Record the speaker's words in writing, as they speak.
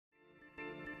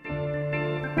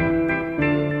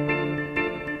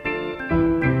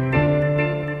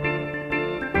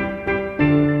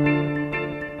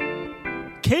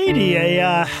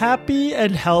Happy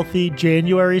and healthy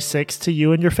January 6th to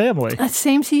you and your family.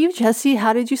 Same to you, Jesse.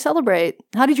 How did you celebrate?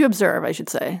 How did you observe, I should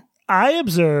say? I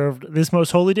observed this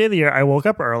most holy day of the year. I woke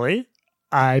up early.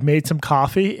 I made some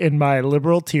coffee in my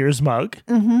Liberal Tears mug.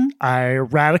 Mm-hmm. I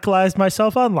radicalized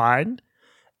myself online.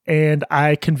 And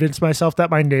I convinced myself that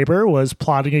my neighbor was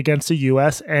plotting against the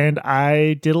U.S. and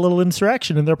I did a little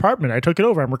insurrection in their apartment. I took it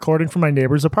over. I'm recording from my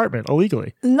neighbor's apartment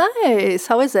illegally. Nice.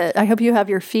 How is it? I hope you have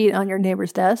your feet on your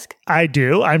neighbor's desk. I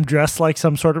do. I'm dressed like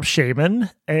some sort of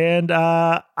shaman. And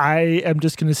I am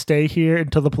just going to stay here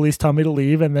until the police tell me to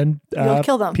leave and then you'll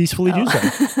kill them. Peacefully do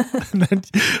so. And then,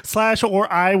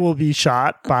 or I will be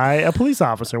shot by a police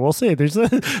officer. We'll see.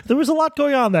 There was a lot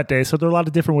going on that day, so there are a lot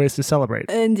of different ways to celebrate.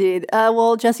 Indeed.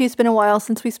 Well, Jesse, it's been a while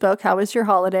since we spoke. How was your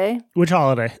holiday? Which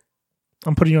holiday?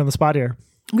 I'm putting you on the spot here.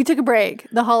 We took a break.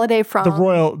 The holiday from the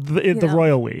royal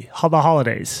the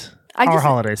holidays.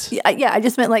 Holidays. Yeah, I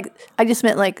just meant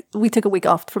like we took a week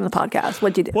off from the podcast.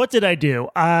 What'd you do? What did I do?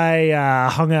 I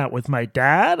hung out with my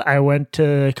dad. I went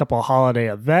to a couple of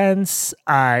holiday events.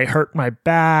 I hurt my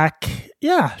back.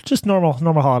 Yeah, just normal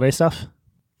holiday stuff.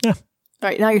 Yeah. All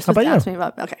right, now you're supposed to ask me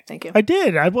about... Okay, thank you. I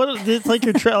did. It's like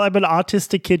I'm an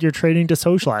autistic kid you're training to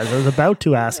socialize. I was about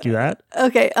to ask you that.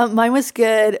 Okay, mine was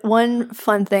good. One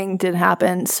fun thing did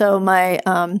happen. So my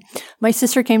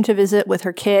sister came to visit with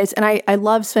her kids, and I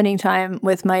love spending time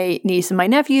with my niece and my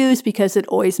nephews because it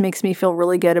always makes me feel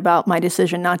really good about my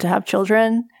decision not to have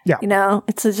children. Yeah. You know,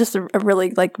 it's just a really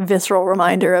like visceral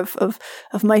reminder of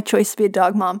my choice to be a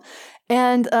dog mom.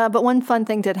 And but one fun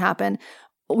thing did happen.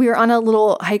 We were on a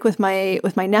little hike with my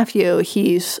nephew.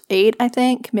 He's 8, I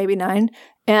think, maybe 9.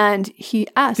 And he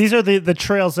asked... These are the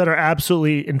trails that are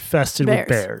absolutely infested with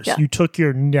bears. Yeah. You took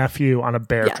your nephew on a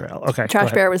bear trail. Okay.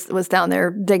 Trash bear was down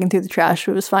there digging through the trash.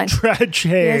 It was fine.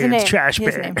 Trash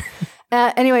bear.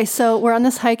 Anyway, so we're on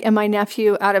this hike and my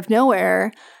nephew out of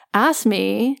nowhere asked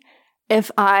me if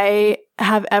I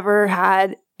have ever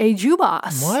had a Jew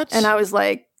boss. What? And I was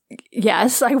like,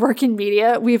 yes, I work in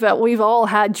media. We've all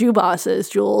had Jew bosses,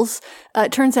 Jules.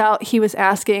 It turns out he was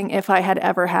asking if I had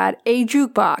ever had a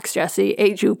jukebox, Jesse,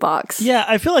 a jukebox. Yeah,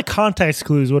 I feel like context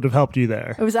clues would have helped you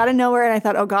there. It was out of nowhere, and I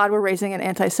thought, oh God, we're raising an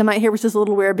anti-Semite here, which is a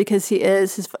little weird because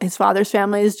his father's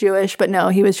family is Jewish, but no,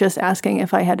 he was just asking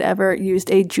if I had ever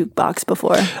used a jukebox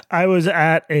before. I was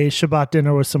at a Shabbat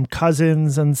dinner with some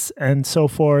cousins and so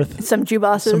forth. Some Jew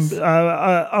bosses? Some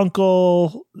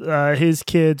uncle, his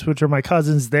kids, which are my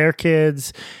cousins, their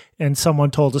kids, and someone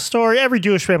told a story. Every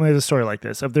Jewish family has a story like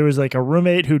this. If there was like a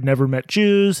roommate who'd never met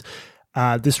Jews,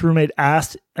 this roommate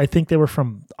asked, I think they were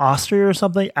from Austria or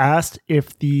something, asked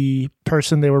if the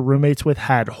person they were roommates with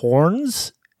had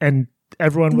horns, and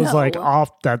everyone was off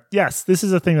that. Yes, this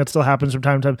is a thing that still happens from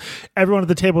time to time. Everyone at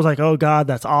the table was like, oh God,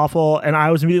 that's awful. And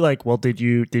I was immediately like, well, did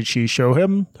she show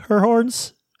him her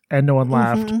horns? And no one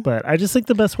laughed. Mm-hmm. But I just think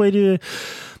the best way to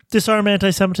disarm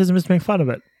anti-Semitism is to make fun of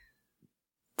it.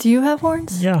 Do you have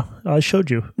horns? Yeah, I showed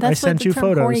you. I sent you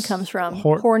photos. Horny comes from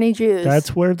horny Jews.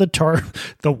 That's where the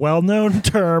well-known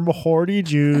term horny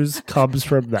Jews comes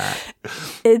from. That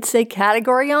it's a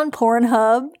category on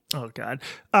Pornhub. Oh God!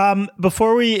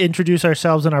 Before we introduce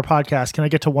ourselves in our podcast, can I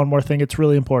get to one more thing? It's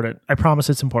really important. I promise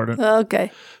it's important.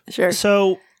 Okay, sure.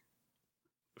 So,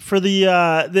 for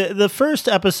the first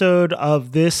episode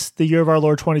of the year of our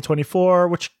Lord 2024,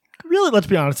 which really, let's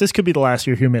be honest, this could be the last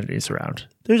year humanity is around.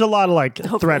 There's a lot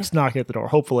of threats knocking at the door,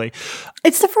 hopefully.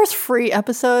 It's the first free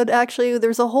episode, actually.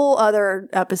 There's a whole other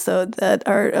episode that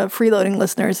our freeloading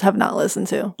listeners have not listened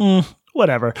to.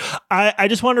 Whatever. I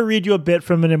just want to read you a bit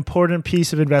from an important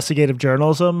piece of investigative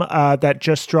journalism that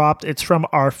just dropped. It's from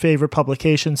our favorite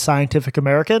publication, Scientific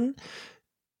American.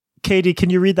 Katie, can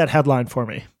you read that headline for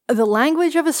me? The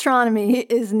language of astronomy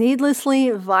is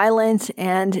needlessly violent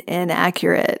and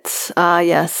inaccurate.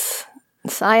 Yes,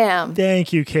 I am.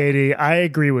 Thank you, Katie. I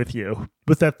agree with you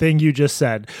with that thing you just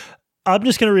said. I'm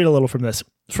just going to read a little from this.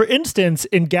 For instance,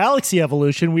 in galaxy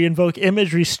evolution, we invoke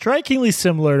imagery strikingly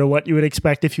similar to what you would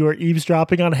expect if you were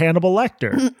eavesdropping on Hannibal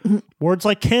Lecter. Words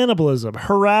like cannibalism,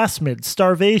 harassment,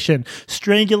 starvation,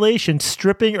 strangulation,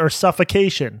 stripping, or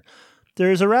suffocation.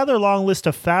 There is a rather long list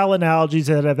of foul analogies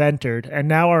that have entered and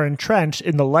now are entrenched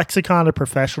in the lexicon of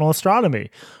professional astronomy.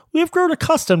 We have grown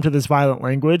accustomed to this violent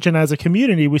language, and as a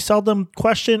community, we seldom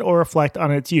question or reflect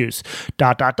on its use. ...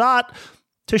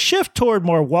 To shift toward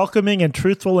more welcoming and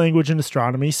truthful language in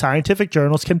astronomy, scientific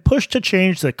journals can push to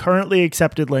change the currently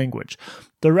accepted language.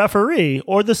 The referee,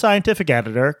 or the scientific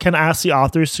editor, can ask the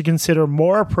authors to consider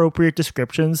more appropriate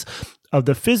descriptions of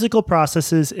the physical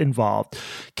processes involved.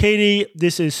 Katie,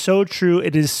 this is so true.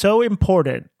 It is so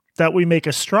important that we make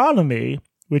astronomy,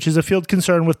 which is a field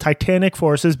concerned with titanic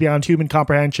forces beyond human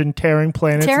comprehension, tearing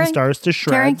planets and stars to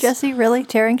shreds. Tearing, Jesse? Really?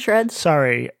 Tearing shreds?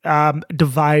 Sorry.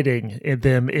 Dividing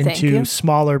them into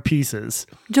smaller pieces.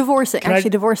 Divorcing.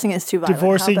 Divorcing is too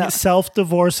violent.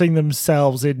 Self-divorcing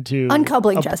themselves into...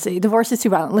 Uncoupling, Jesse. Divorce is too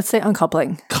violent. Let's say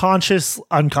uncoupling. Conscious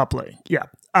uncoupling. Yeah.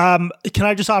 Can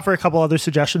I just offer a couple other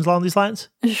suggestions along these lines?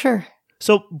 Sure.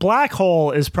 So black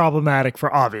hole is problematic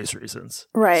for obvious reasons.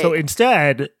 Right. So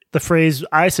instead, the phrase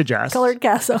I suggest... Colored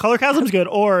chasm. Colored chasm is good.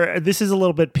 Or this is a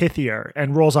little bit pithier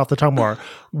and rolls off the tongue more.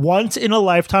 Once in a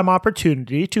lifetime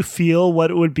opportunity to feel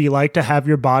what it would be like to have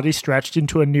your body stretched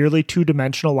into a nearly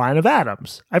two-dimensional line of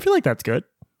atoms. I feel like that's good.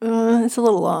 It's a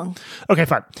little long. Okay,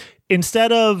 fine.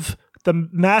 Instead of the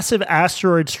massive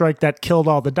asteroid strike that killed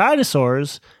all the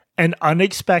dinosaurs... An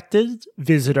unexpected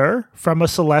visitor from a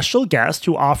celestial guest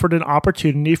who offered an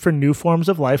opportunity for new forms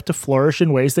of life to flourish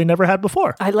in ways they never had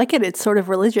before. I like it. It's sort of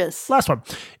religious. Last one.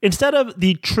 Instead of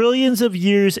the trillions of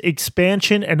years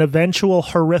expansion and eventual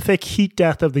horrific heat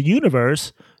death of the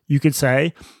universe, you could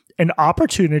say, an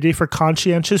opportunity for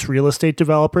conscientious real estate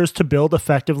developers to build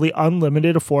effectively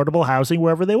unlimited affordable housing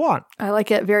wherever they want. I like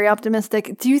it. Very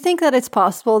optimistic. Do you think that it's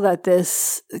possible that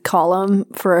this column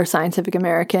for Scientific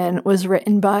American was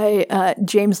written by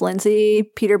James Lindsay,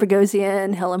 Peter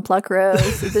Boghossian, Helen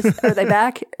Pluckrose? Are they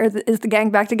back? Is the gang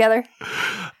back together?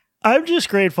 I'm just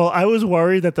grateful. I was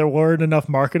worried that there weren't enough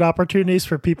market opportunities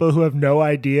for people who have no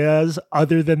ideas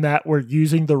other than that we're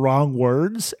using the wrong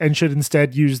words and should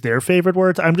instead use their favorite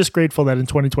words. I'm just grateful that in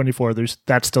 2024,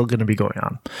 that's still going to be going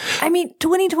on. I mean,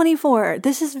 2024,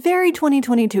 this is very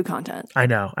 2022 content. I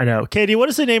know. Katie, what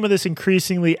is the name of this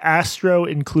increasingly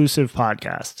astro-inclusive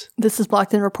podcast? This is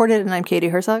Blocked and Reported, and I'm Katie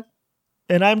Herzog.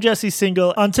 And I'm Jesse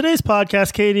Singal. On today's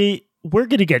podcast, Katie, we're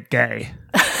going to get gay.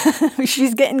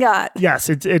 She's getting got. Yes,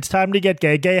 it's time to get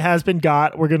gay. Gay has been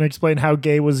got. We're going to explain how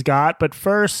gay was got. But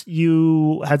first,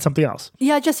 you had something else.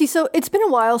 Yeah, Jesse. So it's been a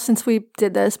while since we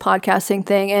did this podcasting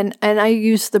thing. And I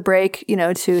used the break,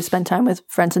 to spend time with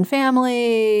friends and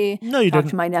family. No, you didn't. Talk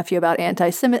to my nephew about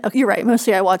anti-Semitism. Oh, you're right.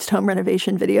 Mostly I watched home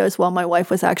renovation videos while my wife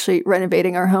was actually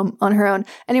renovating our home on her own.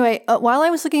 Anyway, while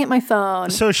I was looking at my phone.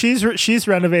 So she's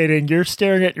renovating. You're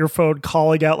staring at your phone,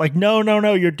 calling out like, no,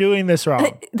 you're doing this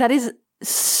wrong. That is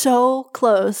so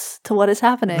close to what is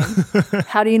happening.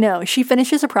 How do you know? She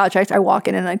finishes a project. I walk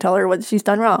in and I tell her what she's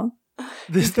done wrong.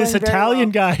 This Italian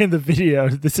guy in the video,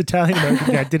 this Italian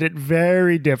American guy did it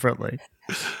very differently.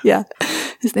 Yeah.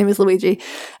 His name is Luigi.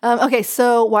 Okay.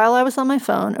 So while I was on my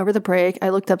phone over the break, I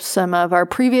looked up some of our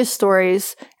previous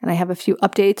stories and I have a few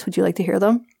updates. Would you like to hear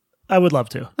them? I would love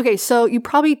to. Okay, so you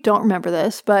probably don't remember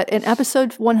this, but in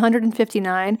episode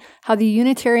 159, how the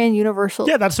Unitarian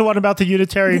Universalist... Yeah, that's the one about the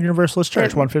Unitarian Universalist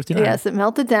Church, 159. Yes, it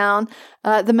melted down.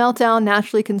 The meltdown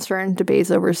naturally concerned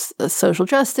debates over social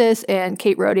justice, and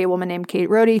Kate Rhodey, a woman named Kate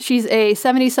Rhodey, she's a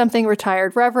 70-something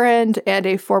retired reverend and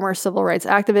a former civil rights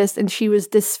activist, and she was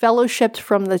disfellowshipped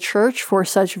from the church for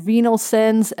such venal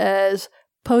sins as...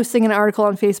 posting an article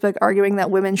on Facebook arguing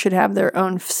that women should have their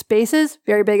own spaces.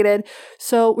 Very bigoted.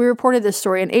 So we reported this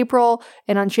story in April,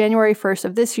 and on January 1st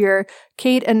of this year,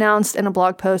 Kate announced in a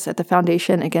blog post at the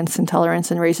Foundation Against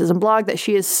Intolerance and Racism blog that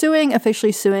she is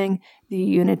officially suing the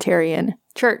Unitarian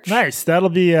Church. Nice. That'll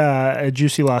be a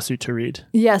juicy lawsuit to read.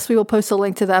 Yes, we will post a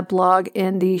link to that blog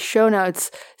in the show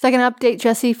notes. Second update,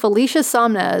 Jesse, Felicia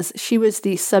Somnez. She was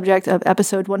the subject of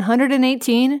episode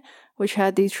 118, which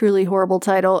had the truly horrible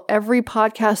title, Every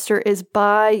Podcaster is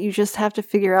Bi. You just have to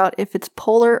figure out if it's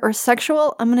polar or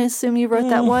sexual. I'm going to assume you wrote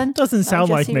that one. Doesn't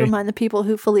sound like me. Remind the people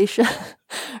who Felicia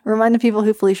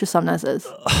Somnez is.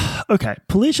 Okay.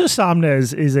 Felicia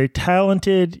Somnez is a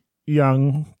talented,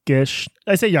 youngish,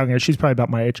 I say youngish, she's probably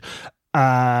about my age,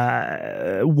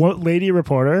 lady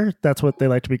reporter. That's what they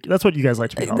like to be. That's what you guys like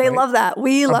to be called. They love that.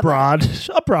 We love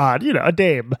abroad, a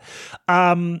dame.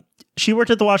 She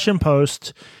worked at the Washington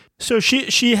Post. So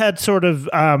she had sort of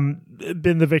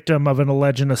been the victim of an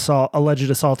alleged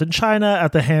assault in China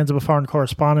at the hands of a foreign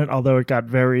correspondent, although it got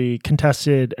very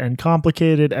contested and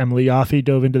complicated. Emily Yoffe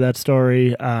dove into that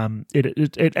story.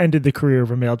 It ended the career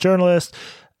of a male journalist.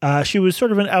 She was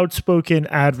sort of an outspoken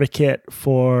advocate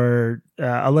for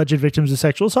alleged victims of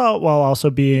sexual assault while also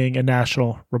being a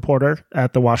national reporter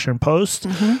at the Washington Post.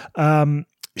 Mm-hmm.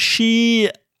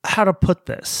 How to put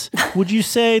this? Would you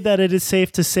say that it is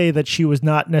safe to say that she was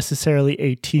not necessarily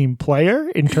a team player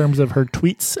in terms of her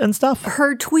tweets and stuff?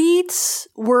 Her tweets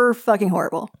were fucking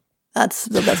horrible. That's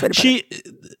the best way to put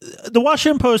it. The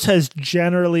Washington Post has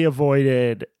generally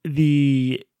avoided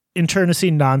the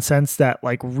internecine nonsense that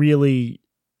like really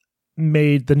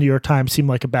made the New York Times seem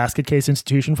like a basket case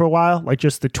institution for a while, like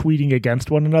just the tweeting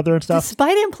against one another and stuff.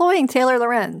 Despite employing Taylor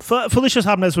Lorenz. Felicia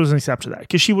Sobnez was an exception to that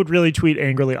because she would really tweet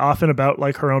angrily, often about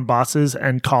like her own bosses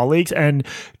and colleagues. And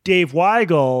Dave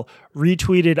Weigel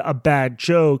retweeted a bad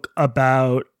joke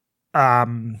about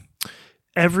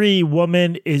every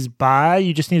woman is bi.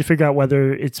 You just need to figure out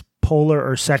whether it's polar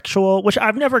or sexual, which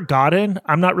I've never gotten.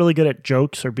 I'm not really good at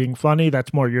jokes or being funny.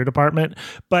 That's more your department.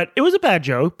 But it was a bad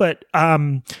joke. But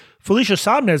Felicia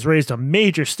Sobnez raised a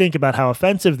major stink about how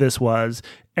offensive this was,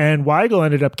 and Weigel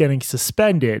ended up getting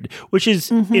suspended, which is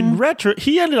in retro.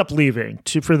 He ended up leaving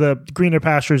for the greener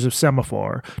pastures of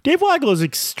Semaphore. Dave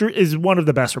Weigel is one of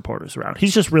the best reporters around.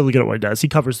 He's just really good at what he does. He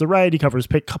covers the right. He covers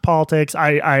politics.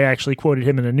 I actually quoted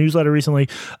him in a newsletter recently.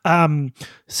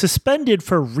 Suspended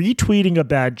for retweeting a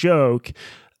bad joke.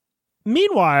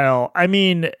 Meanwhile, I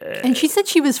mean, and she said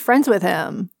she was friends with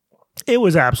him. It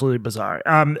was absolutely bizarre.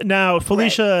 Now,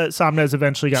 Felicia Sobnez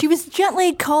eventually got... She was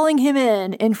gently calling him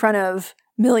in front of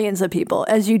millions of people,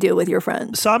 as you do with your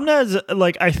friends. Sobnez,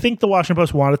 like, I think the Washington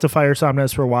Post wanted to fire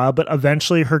Sobnez for a while, but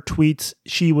eventually her tweets,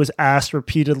 she was asked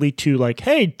repeatedly to, like,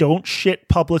 hey, don't shit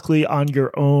publicly on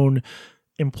your own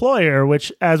employer,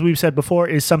 which, as we've said before,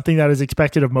 is something that is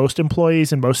expected of most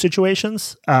employees in most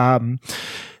situations.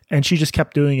 And she just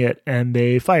kept doing it, and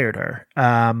they fired her.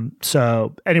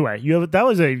 So anyway, that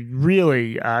was a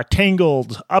really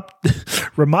tangled up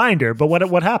reminder. But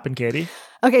what happened, Katie?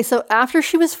 Okay, so after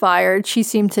she was fired, she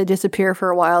seemed to disappear for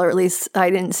a while, or at least I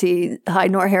didn't see hide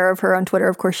nor hair of her on Twitter.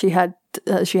 Of course, she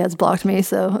has blocked me,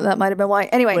 so that might have been why.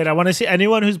 Anyway, wait, I want to see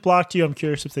anyone who's blocked you. I'm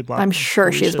curious if they blocked. I'm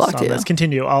sure she's blocked you. Let's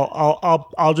continue.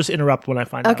 I'll just interrupt when I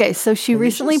find out. Okay, so she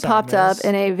recently popped up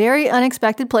in a very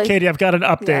unexpected place. Katie, I've got an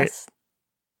update. Yes.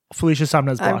 Felicia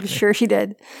Sobnez blocked I'm sure she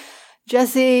did.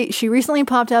 Jesse, she recently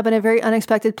popped up in a very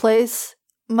unexpected place.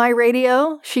 My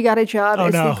Radio. She got a job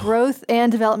as the growth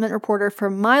and development reporter for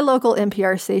my local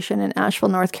NPR station in Asheville,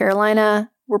 North Carolina.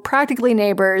 We're practically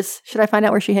neighbors. Should I find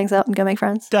out where she hangs out and go make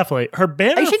friends? Definitely. Her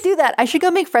banner. I should do that. I should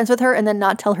go make friends with her and then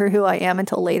not tell her who I am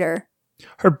until later.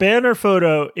 Her banner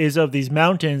photo is of these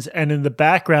mountains, and in the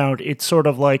background, it's sort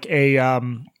of like a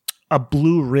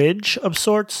blue ridge of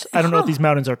sorts. I don't know what these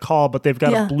mountains are called, but they've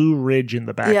got a blue ridge in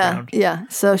the background. Yeah.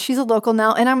 So she's a local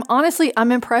now. And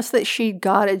I'm impressed that she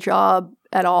got a job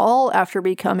at all after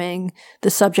becoming the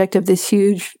subject of this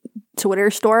huge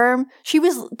Twitter storm. She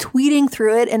was tweeting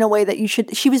through it in a way that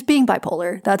she was being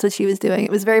bipolar. That's what she was doing. It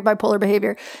was very bipolar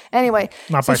behavior. Anyway.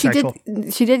 Not so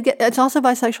bisexual. She did get, it's also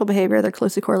bisexual behavior. They're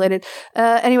closely correlated.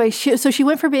 Anyway, she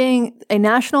went from being a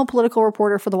national political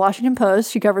reporter for the Washington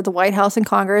Post. She covered the White House and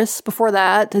Congress. Before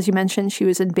that, as you mentioned, she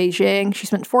was in Beijing. She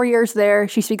spent 4 years there.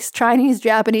 She speaks Chinese,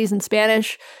 Japanese, and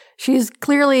Spanish. She's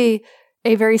clearly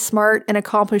a very smart and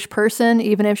accomplished person,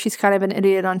 even if she's kind of an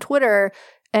idiot on Twitter.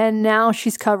 And now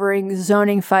she's covering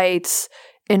zoning fights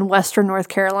in Western North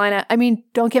Carolina. I mean,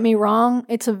 don't get me wrong.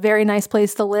 It's a very nice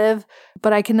place to live,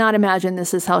 but I cannot imagine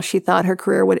this is how she thought her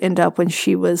career would end up when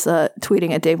she was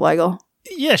tweeting at Dave Weigel.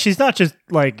 Yeah, she's not just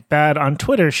like bad on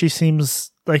Twitter. She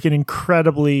seems like an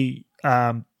incredibly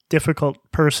difficult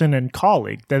person and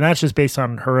colleague. And that's just based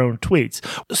on her own tweets.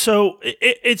 So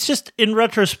it's just in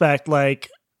retrospect, like,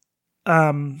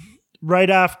 right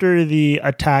after the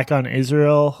attack on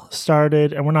Israel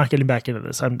started, and we're not getting back into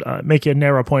this, I'm making a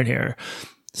narrow point here.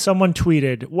 Someone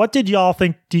tweeted, "What did y'all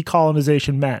think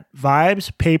decolonization meant?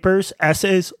 Vibes, papers,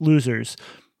 essays, losers."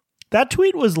 That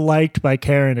tweet was liked by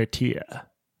Karen Attiah.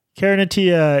 Karen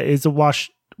Attiah is a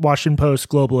Washington Post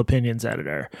global opinions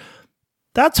editor.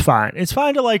 That's fine. It's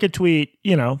fine to like a tweet,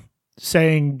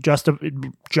 saying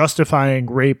justifying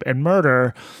rape and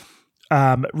murder.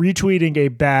 Retweeting a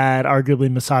bad, arguably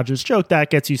misogynist joke, that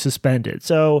gets you suspended.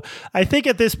 So I think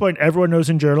at this point, everyone knows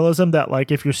in journalism that,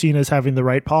 like, if you're seen as having the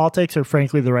right politics or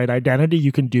frankly the right identity,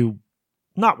 you can do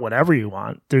not whatever you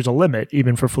want. There's a limit,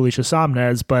 even for Felicia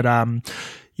Sobnez. But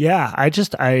I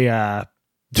just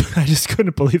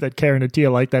couldn't believe that Karen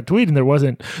Attiah liked that tweet, and it was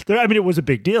a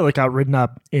big deal. It got written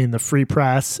up in the free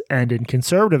press and in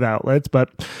conservative outlets, but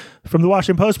from the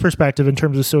Washington Post perspective, in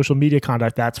terms of social media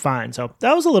conduct, that's fine. So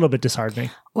that was a little bit disheartening.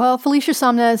 Well, Felicia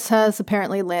Sobnez has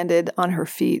apparently landed on her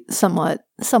feet somewhat.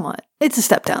 It's a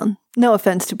step down. No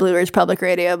offense to Blue Ridge Public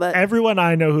Radio, but everyone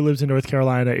I know who lives in North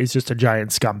Carolina is just a giant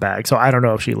scumbag. So I don't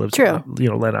know if she lives,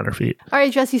 land on her feet. All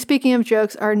right, Jesse, speaking of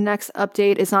jokes, our next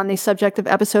update is on the subject of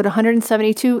episode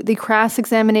 172, the crass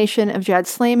examination of Jad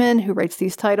Slayman, who writes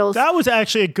these titles. That was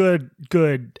actually a good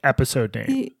episode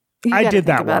name. I did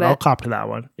that one. I'll cop to that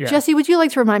one. Yeah. Jesse, would you like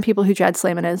to remind people who Jad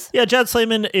Slayman is? Yeah, Jad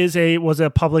Slayman was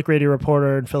a public radio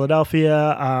reporter in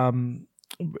Philadelphia.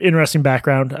 interesting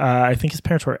background. I think his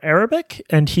parents were Arabic,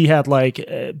 and he had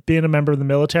been a member of the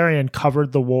military and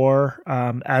covered the war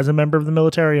as a member of the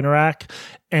military in Iraq.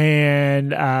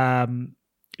 And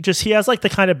just he has the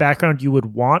kind of background you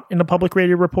would want in a public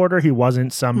radio reporter. He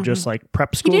wasn't some just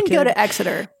prep school He didn't kid. go to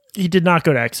Exeter. He did not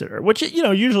go to Exeter, which,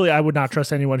 usually I would not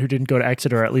trust anyone who didn't go to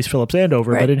Exeter, at least Philip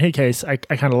Zandover. Right. But in his case, I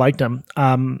kind of liked him.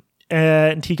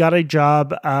 And he got a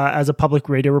job as a public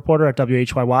radio reporter at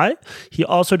WHYY. He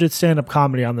also did stand-up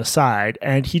comedy on the side.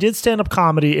 And he did stand-up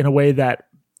comedy in a way that,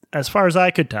 as far as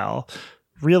I could tell,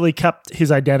 really kept his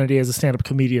identity as a stand-up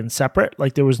comedian separate.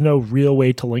 There was no real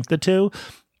way to link the two.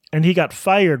 And he got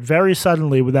fired very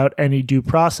suddenly without any due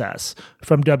process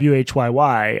from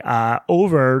WHYY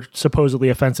over supposedly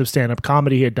offensive stand-up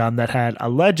comedy he had done that had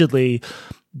allegedly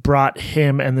brought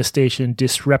him and the station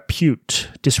disrepute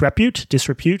this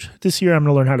year. I'm going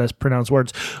to learn how to pronounce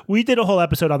words. We did a whole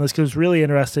episode on this because it was really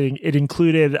interesting. It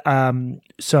included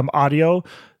some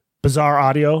bizarre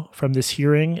audio from this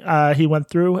hearing he went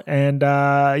through. And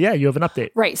you have an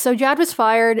update. Right. So Jad was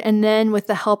fired, and then with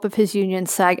the help of his union,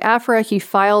 SAG-AFTRA, he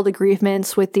filed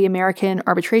agreements with the American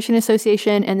Arbitration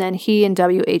Association, and then he and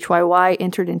WHYY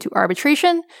entered into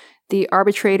arbitration. The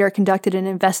arbitrator conducted an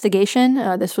investigation.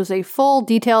 This was a full,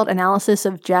 detailed analysis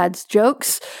of Jad's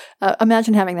jokes.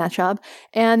 Imagine having that job.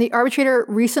 And the arbitrator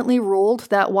recently ruled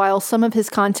that while some of his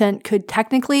content could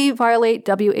technically violate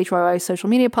WHYY's social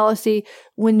media policy,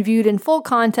 when viewed in full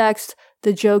context,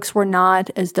 the jokes were not,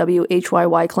 as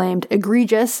WHYY claimed, an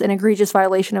egregious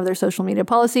violation of their social media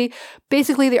policy.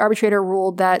 Basically, the arbitrator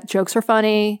ruled that jokes are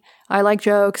funny. I like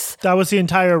jokes. That was the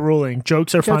entire ruling.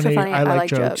 Jokes are funny. I like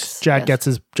jokes. Jad gets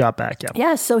his job back. Yeah.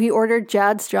 Yes. So he ordered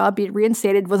Jad's job be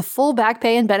reinstated with full back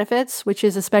pay and benefits, which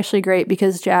is especially great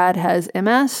because Jad has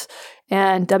MS.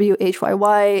 And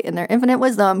WHYY, in their infinite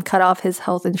wisdom, cut off his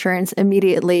health insurance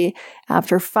immediately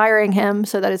after firing him.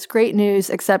 So that is great news,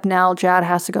 except now Jad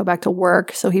has to go back to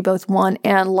work. So he both won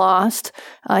and lost.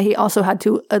 He also had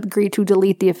to agree to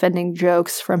delete the offending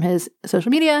jokes from his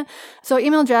social media. So I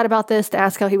emailed Jad about this to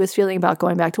ask how he was feeling about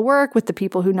going back to work with the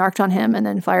people who narked on him and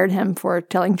then fired him for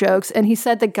telling jokes. And he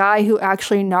said the guy who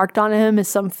actually narked on him is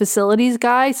some facilities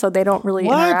guy, so they don't really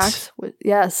interact with.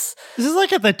 Yes. This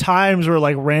is at the times where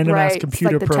random ass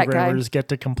computer programmers get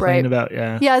to complain about.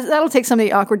 Yeah, that'll take some of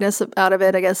the awkwardness out of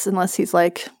it, I guess, unless he's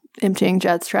emptying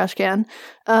Jad's trash can.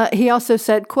 He also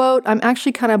said, quote, "I'm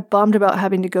actually kind of bummed about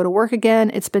having to go to work again.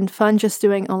 It's been fun just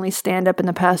doing only stand-up in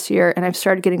the past year, and I've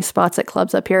started getting spots at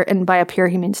clubs up here." And by up here,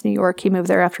 he means New York. He moved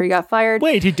there after he got fired.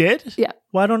 Wait, he did? Yeah.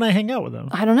 Why don't I hang out with him?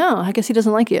 I don't know. I guess he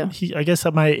doesn't like you. I guess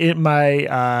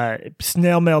my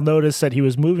snail mail notice that he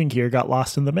was moving here got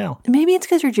lost in the mail. Maybe it's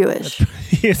because you're Jewish.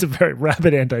 He is a very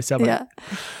rabid anti-Semite. Yeah.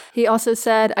 He also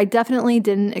said, "I definitely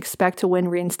didn't expect to win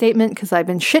reinstatement because I've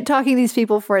been shit-talking these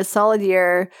people for a solid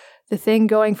year. The thing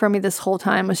going for me this whole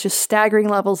time was just staggering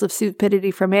levels of stupidity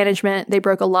from management. They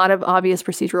broke a lot of obvious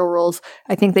procedural rules.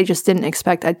 I think they just didn't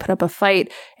expect I'd put up a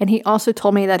fight." And he also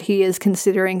told me that he is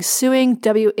considering suing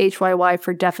WHYY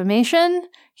for defamation.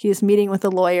 He is meeting with a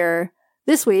lawyer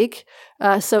this week.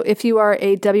 So if you are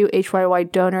a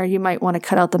WHYY donor, you might want to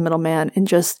cut out the middleman and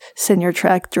just send your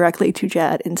check directly to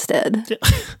Jad instead.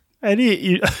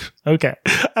 Okay.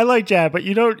 I like Jad, but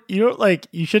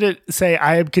you shouldn't say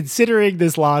I am considering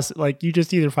this lawsuit. You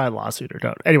just either file a lawsuit or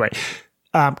don't. Anyway,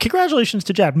 congratulations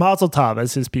to Jad. Mazel tov,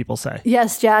 as his people say.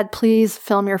 Yes, Jad, please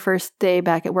film your first day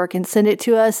back at work and send it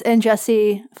to us. And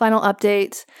Jesse, final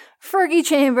update. Fergie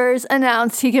Chambers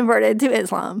announced he converted to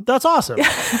Islam. That's awesome.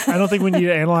 I don't think we need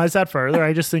to analyze that further.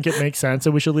 I just think it makes sense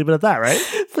and we should leave it at that, right?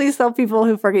 Please tell people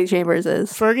who Fergie Chambers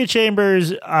is. Fergie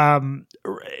Chambers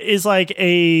is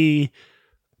a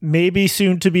maybe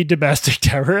soon to be domestic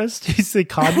terrorist. He's a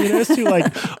communist who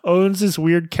owns this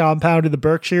weird compound in the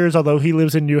Berkshires, although he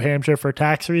lives in New Hampshire for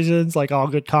tax reasons, like all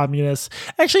good communists.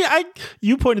 Actually,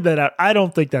 you pointed that out. I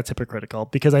don't think that's hypocritical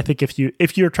because I think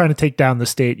if you're trying to take down the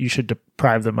state, you should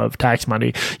deprive them of tax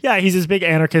money. Yeah, he's this big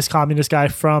anarchist communist guy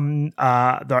from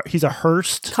he's a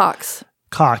Hearst.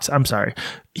 Cox, I'm sorry.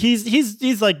 He's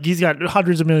got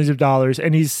hundreds of millions of dollars,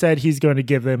 and he's said he's going to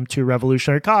give them to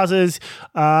revolutionary causes.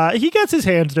 He gets his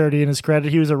hands dirty in his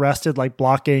credit. He was arrested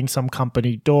blocking some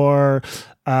company door.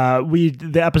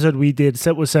 The episode we did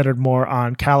was centered more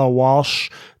on Calla Walsh,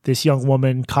 this young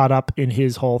woman caught up in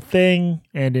his whole thing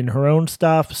and in her own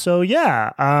stuff. So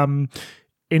yeah,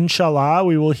 inshallah,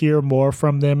 we will hear more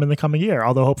from them in the coming year,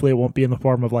 although hopefully it won't be in the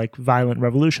form of violent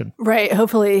revolution. Right.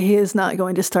 Hopefully he is not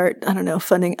going to start,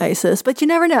 funding ISIS, but you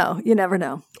never know. You never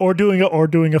know. Or doing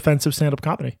offensive stand-up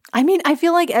comedy. I mean, I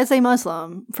feel like as a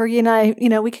Muslim, Fergie and I,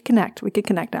 we could connect. We could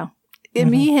connect now.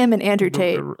 Me, him, and Andrew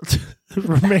Tate.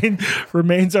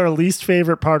 Remains our least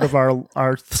favorite part of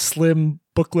our slim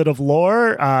booklet of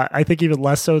lore. I think even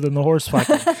less so than the horse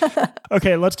fucking.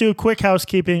 Okay, let's do a quick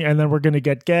housekeeping and then we're going to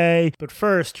get gay. But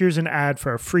first, here's an ad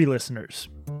for our free listeners.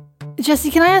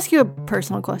 Jesse, can I ask you a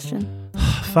personal question?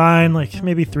 Fine, like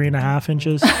maybe 3.5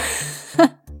 inches.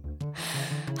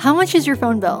 How much is your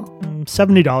phone bill?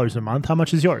 $70 a month. How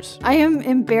much is yours? I am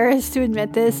embarrassed to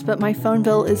admit this, but my phone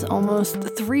bill is almost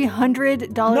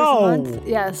 $300 a month.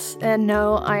 Yes, and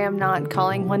no, I am not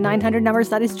calling 1-900 numbers.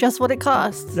 That is just what it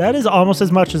costs. That is almost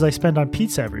as much as I spend on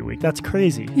pizza every week. That's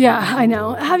crazy. Yeah, I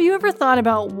know. Have you ever thought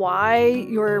about why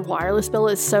your wireless bill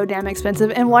is so damn expensive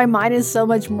and why mine is so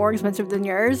much more expensive than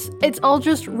yours? It's all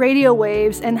just radio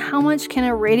waves, and how much can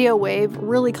a radio wave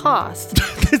really cost?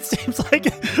 It seems like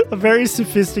a very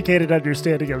sophisticated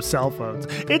understanding of cell phones.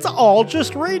 It's all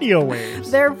just radio waves.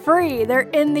 They're free. They're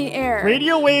in the air.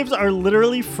 Radio waves are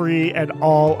literally free and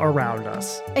all around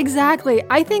us. Exactly.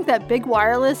 I think that Big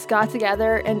Wireless got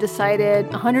together and decided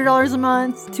 $100 a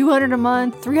month, $200 a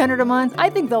month, $300 a month. I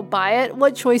think they'll buy it.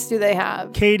 What choice do they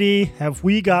have? Katie, have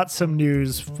we got some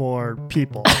news for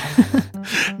people?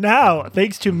 Now,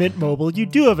 thanks to Mint Mobile, you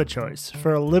do have a choice.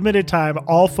 For a limited time,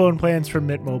 all phone plans from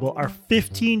Mint Mobile are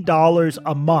 $15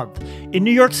 a month. In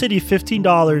New York City,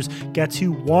 $15 gets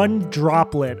you one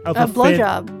droplet of a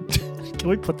blowjob. Can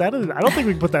we put that in? I don't think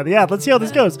we can put that in. Yeah, let's see how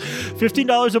this goes.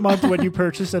 $15 a month when you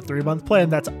purchase a 3-month plan.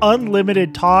 That's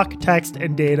unlimited talk, text,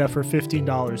 and data for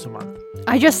 $15 a month.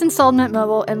 I just installed Mint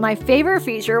Mobile, and my favorite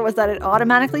feature was that it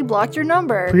automatically blocked your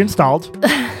number. Pre-installed.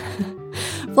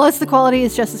 Plus, the quality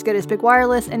is just as good as Big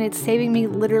Wireless, and it's saving me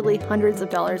literally hundreds of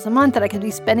dollars a month that I could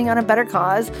be spending on a better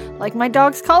cause, like my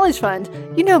dog's college fund.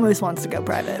 You know Moose wants to go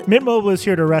private. Mint Mobile is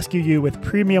here to rescue you with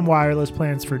premium wireless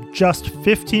plans for just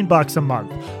 $15 a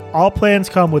month. All plans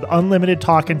come with unlimited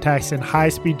talk and text and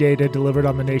high-speed data delivered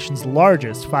on the nation's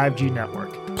largest 5G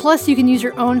network. Plus, you can use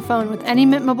your own phone with any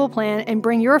Mint Mobile plan and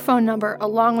bring your phone number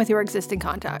along with your existing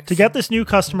contacts. To get this new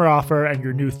customer offer and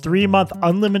your new 3-month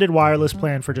unlimited wireless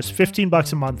plan for just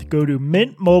 $15 a month, go to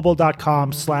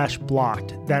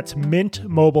mintmobile.com/blocked. That's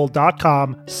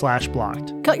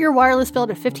mintmobile.com/blocked. Cut your wireless bill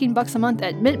to $15 a month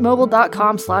at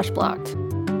mintmobile.com/blocked.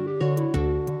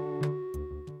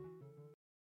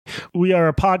 We are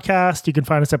a podcast. You can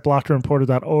find us at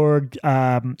blockedandreported.org.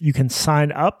 You can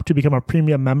sign up to become a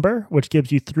premium member, which gives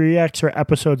you 3 extra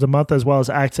episodes a month, as well as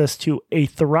access to a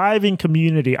thriving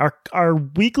community. Our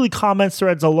weekly comments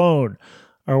threads alone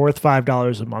are worth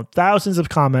 $5 a month. Thousands of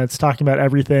comments talking about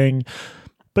everything.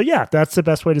 But yeah, that's the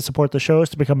best way to support the show, is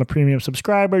to become a premium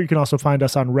subscriber. You can also find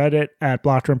us on Reddit at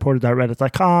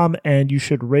blockedandreported.reddit.com, and you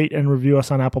should rate and review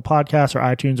us on Apple Podcasts or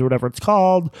iTunes or whatever it's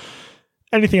called.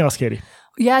 Anything else, Katie?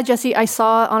 Yeah, Jesse, I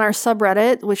saw on our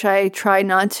subreddit, which I try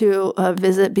not to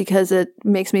visit because it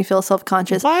makes me feel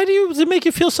self-conscious. Why does it make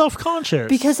you feel self-conscious?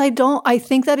 Because I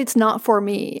think that it's not for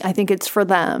me. I think it's for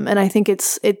them. And I think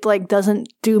it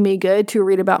doesn't do me good to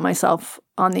read about myself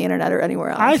on the internet or anywhere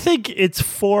else. I think it's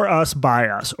for us, by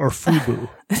us, or FUBU.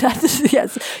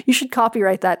 Yes, you should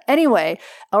copyright that. Anyway,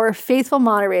 our faithful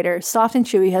moderator, Soft and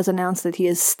Chewy, has announced that he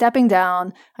is stepping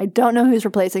down. I don't know who's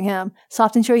replacing him.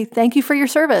 Soft and Chewy, thank you for your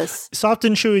service. Soft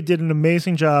and Chewy did an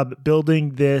amazing job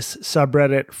building this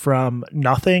subreddit from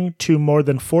nothing to more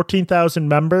than 14,000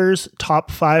 members,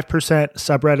 top 5%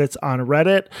 subreddits on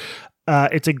Reddit.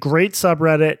 It's a great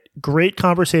subreddit, great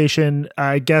conversation.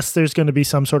 I guess there's going to be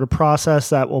some sort of process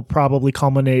that will probably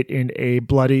culminate in a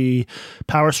bloody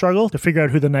power struggle to figure out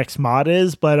who the next mod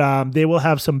is. But they will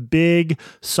have some big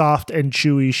Soft and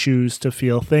Chewy shoes to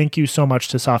fill. Thank you so much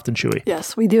to Soft and Chewy.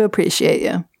 Yes, we do appreciate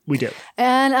you. We do.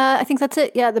 And I think that's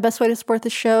it. Yeah, the best way to support the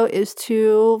show is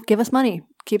to give us money.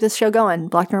 Keep this show going.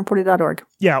 blockedandreported.org.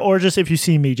 Yeah, or just if you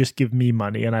see me, just give me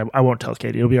money, and I won't tell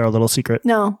Katie. It'll be our little secret.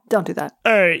 No, don't do that.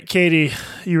 All right, Katie,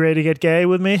 you ready to get gay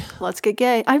with me? Let's get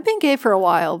gay. I've been gay for a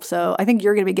while, so I think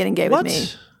you're going to be getting gay with me.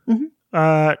 Mm-hmm.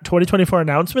 2024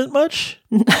 announcement much?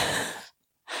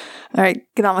 All right,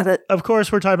 get on with it. Of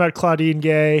course, we're talking about Claudine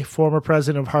Gay, former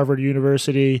president of Harvard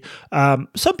University.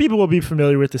 Some people will be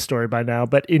familiar with this story by now,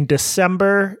 but in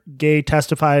December, Gay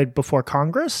testified before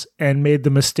Congress and made the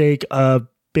mistake of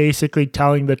basically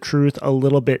telling the truth a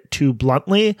little bit too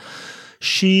bluntly.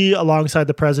 She, alongside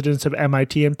the presidents of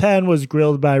MIT and Penn, was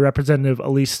grilled by Representative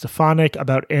Elise Stefanik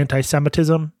about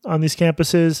anti-Semitism on these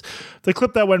campuses. The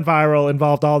clip that went viral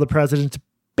involved all the presidents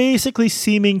basically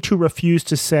seeming to refuse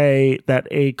to say that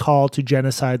a call to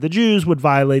genocide the Jews would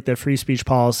violate their free speech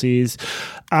policies.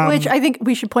 Which I think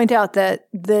we should point out that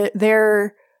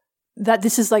that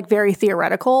this is like very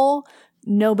theoretical.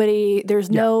 there's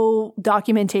no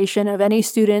documentation of any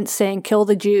students saying kill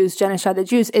the Jews, genocide the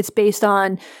Jews. It's based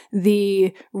on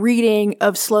the reading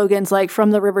of slogans like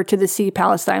from the river to the sea,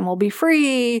 Palestine will be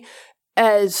free,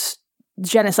 as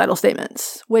genocidal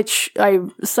statements, which I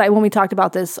cite when we talked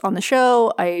about this on the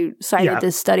show. I cited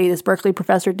this study this Berkeley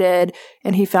professor did,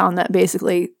 and he found that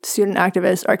basically student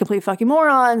activists are complete fucking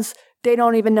morons. They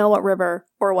don't even know what river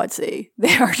or what sea.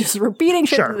 They are just repeating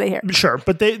shit that they hear. Sure,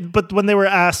 but when they were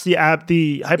asked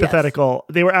the hypothetical,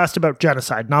 they were asked about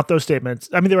genocide, not those statements.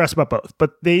 I mean, they were asked about both,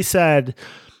 but they said,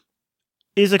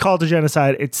 is a call to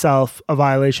genocide itself a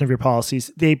violation of your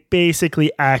policies? They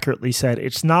basically accurately said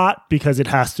it's not, because it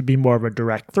has to be more of a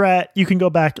direct threat. You can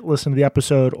go back, listen to the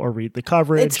episode, or read the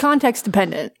coverage. It's context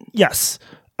dependent. Yes.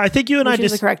 I think you and Which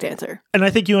is the correct answer. And I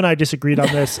think you and I disagreed on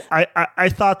this. I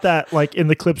thought that, like, in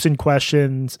the clips and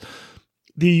questions,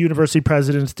 the university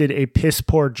presidents did a piss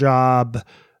poor job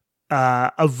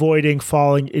avoiding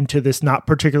falling into this not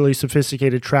particularly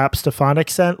sophisticated trap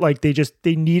Stefanik sent. Like,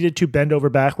 they needed to bend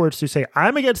over backwards to say,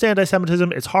 I'm against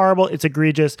anti-Semitism. It's horrible. It's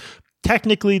egregious.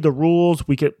 Technically, the rules,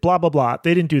 we could blah, blah, blah.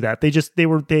 They didn't do that.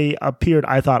 They appeared,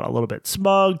 I thought, a little bit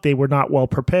smug. They were not well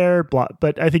prepared, blah.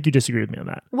 But I think you disagree with me on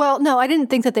that. Well, no, I didn't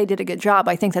think that they did a good job.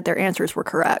 I think that their answers were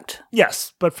correct.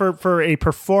 Yes, but for a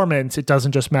performance, it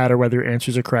doesn't just matter whether your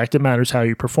answers are correct. It matters how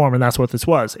you perform, and that's what this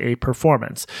was, a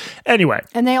performance. Anyway.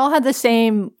 And they all had the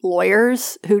same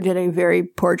lawyers who did a very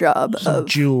poor job of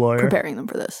Jew lawyer preparing them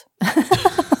for this.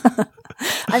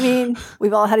 I mean,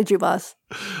 we've all had a Jew boss.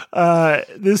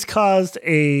 This caused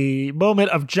a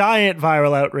moment of giant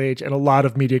viral outrage and a lot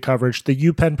of media coverage. The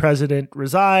UPenn president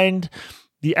resigned.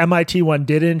 The MIT one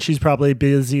didn't. She's probably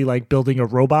busy like building a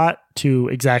robot to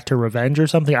exact her revenge or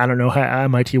something. I don't know how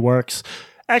MIT works.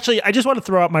 Actually, I just want to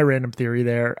throw out my random theory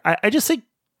there. I just think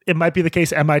it might be the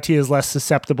case MIT is less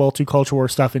susceptible to culture war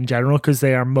stuff in general because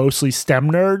they are mostly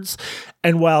STEM nerds.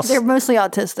 And while they're mostly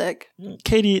autistic.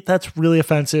 Katie, that's really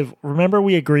offensive. Remember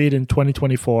we agreed in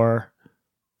 2024,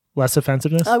 less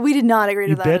offensiveness? We did not agree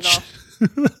to that bitch.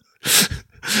 At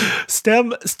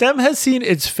all. STEM has seen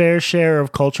its fair share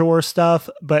of culture war stuff,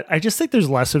 but I just think there's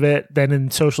less of it than in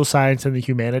social science and the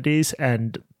humanities,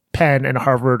 and Penn and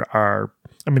Harvard are,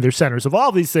 I mean, they're centers of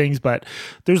all these things, but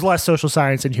there's less social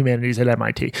science and humanities at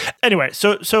MIT. Anyway,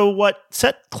 so what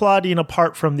set Claudine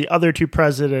apart from the other two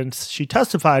presidents she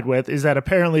testified with is that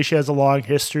apparently she has a long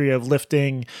history of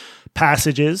lifting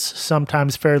passages,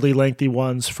 sometimes fairly lengthy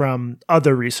ones, from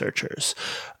other researchers.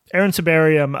 Aaron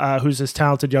Sibarium, who's this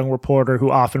talented young reporter who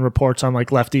often reports on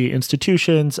like lefty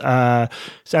institutions, is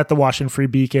at the Washington Free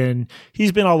Beacon.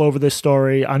 He's been all over this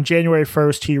story. On January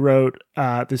 1st, he wrote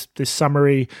this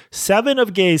summary. 7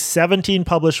 of Gay's 17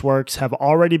 published works have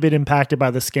already been impacted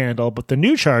by the scandal, but the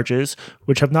new charges,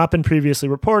 which have not been previously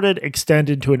reported, extend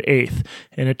into an 8th.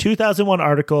 In a 2001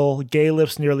 article, Gay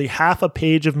lifts nearly half a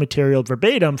page of material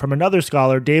verbatim from another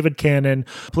scholar, David Cannon,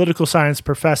 political science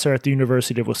professor at the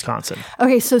University of Wisconsin.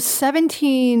 Okay, so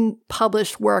 17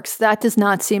 published works, that does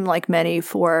not seem like many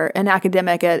for an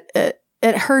academic at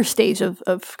her stage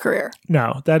of career.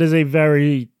 No, that is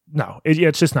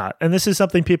it's just not. And this is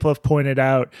something people have pointed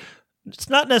out.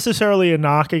 It's not necessarily a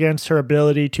knock against her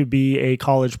ability to be a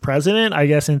college president. I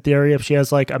guess in theory, if she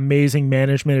has like amazing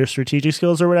management or strategic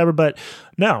skills or whatever, but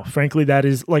no, frankly, that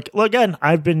is like, again,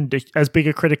 I've been as big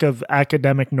a critic of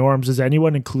academic norms as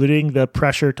anyone, including the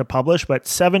pressure to publish, but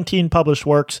 17 published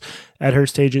works at her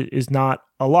stage is not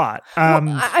a lot.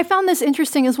 I found this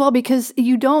interesting as well because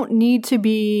you don't need to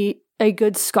be a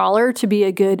good scholar to be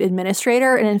a good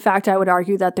administrator. And in fact, I would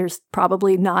argue that there's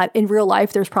probably not, in real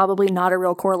life, there's probably not a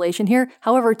real correlation here.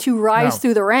 However, to rise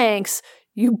through the ranks,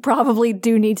 you probably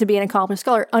do need to be an accomplished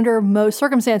scholar under most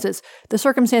circumstances. The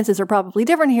circumstances are probably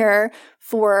different here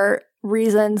for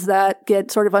reasons that get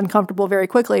sort of uncomfortable very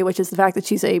quickly, which is the fact that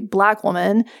she's a Black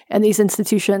woman, and these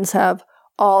institutions have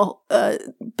all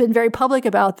been very public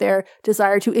about their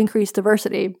desire to increase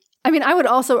diversity. I mean, I would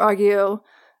also argue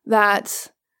that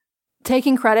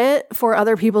taking credit for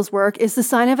other people's work is the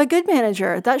sign of a good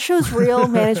manager. That shows real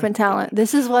management talent.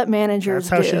 This is what managers do.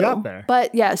 That's how she got there.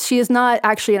 But yes, she is not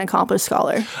actually an accomplished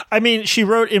scholar. I mean, she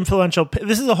wrote influential...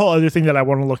 This is a whole other thing that I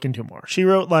want to look into more. She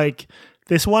wrote like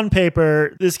this one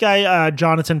paper. This guy,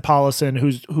 Jonathan Paulison,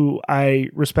 who I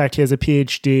respect, he has a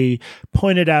PhD,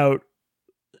 pointed out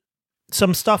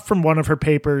some stuff from one of her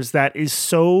papers that is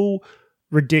so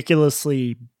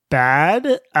ridiculously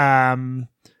bad.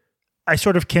 I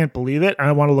sort of can't believe it.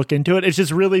 I want to look into it. It's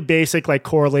just really basic, like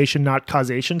correlation, not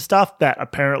causation stuff that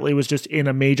apparently was just in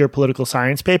a major political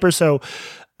science paper. So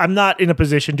I'm not in a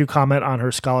position to comment on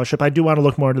her scholarship. I do want to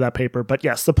look more into that paper. But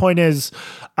yes, the point is,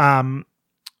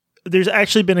 there's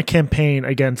actually been a campaign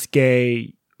against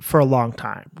Gay for a long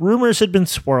time. Rumors had been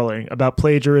swirling about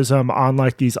plagiarism on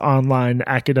like these online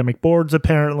academic boards,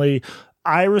 apparently.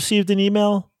 I received an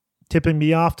email tipping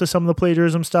me off to some of the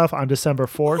plagiarism stuff on December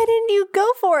 4th. Why didn't you go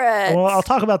for it? Well, I'll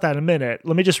talk about that in a minute.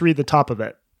 Let me just read the top of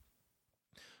it.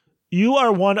 You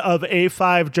are one of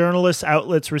A5 journalist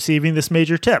outlets receiving this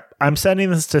major tip. I'm sending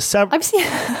this to several.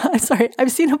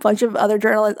 I've seen a bunch of other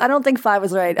journalists. I don't think 5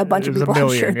 was right. A bunch of people, I'm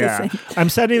sure. I'm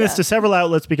sending this to several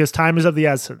outlets because time is of the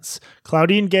essence.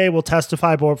 Claudine Gay will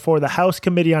testify before the House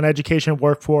Committee on Education and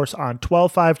Workforce on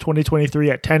 12/5/2023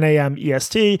 at 10 a.m.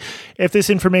 EST. If this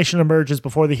information emerges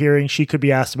before the hearing, she could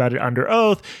be asked about it under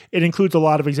oath. It includes a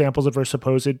lot of examples of her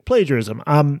supposed plagiarism.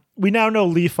 We now know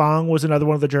Li Fang was another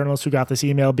one of the journalists who got this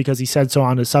email because he said so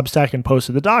on his Substack and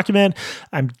posted the document.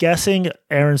 I'm guessing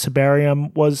Aaron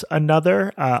Sibarium was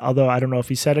another, although I don't know if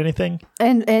he said anything.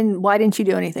 And why didn't you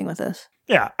do anything with this?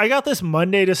 Yeah, I got this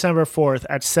Monday, December 4th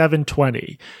at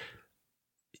 7:20.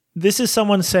 This is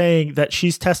someone saying that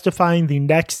she's testifying the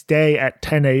next day at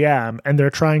 10 a.m. and they're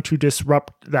trying to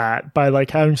disrupt that by like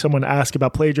having someone ask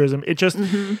about plagiarism. It just,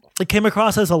 it came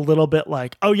across as a little bit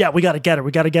like, oh yeah, we got to get her.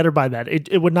 We got to get her by that.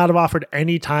 It would not have offered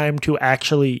any time to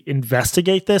actually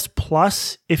investigate this.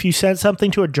 Plus, if you send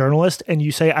something to a journalist and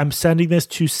you say, I'm sending this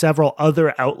to several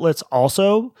other outlets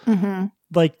also,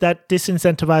 like that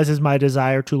disincentivizes my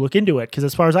desire to look into it. Because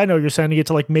as far as I know, you're sending it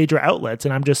to like major outlets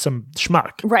and I'm just some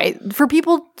schmuck. Right. For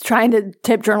people trying to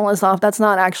tip journalists off, that's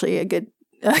not actually a good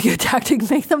tactic.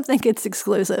 Make them think it's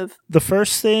exclusive. The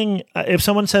first thing, if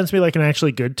someone sends me like an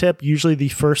actually good tip, usually the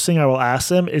first thing I will ask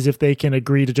them is if they can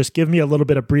agree to just give me a little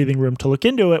bit of breathing room to look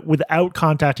into it without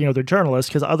contacting other journalists,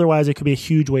 because otherwise it could be a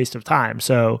huge waste of time.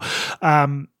 So,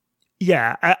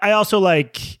 yeah, I also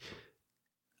like...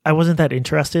 I wasn't that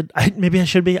interested. Maybe I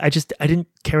should be. I didn't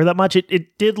care that much.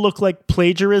 It did look like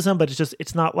plagiarism, but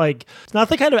it's not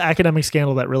the kind of academic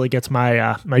scandal that really gets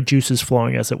my my juices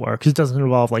flowing, as it were, because it doesn't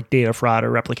involve like data fraud or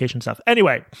replication stuff.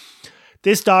 Anyway,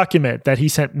 this document that he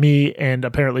sent me and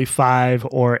apparently 5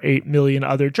 or 8 million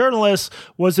other journalists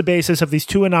was the basis of these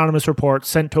 2 anonymous reports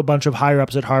sent to a bunch of higher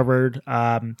ups at Harvard.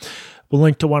 We'll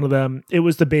link to one of them. It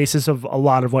was the basis of a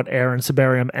lot of what Aaron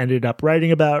Sibarium ended up writing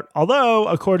about. Although,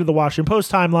 according to the Washington Post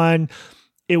timeline,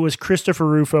 it was Christopher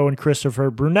Rufo and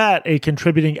Christopher Brunette, a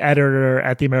contributing editor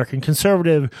at the American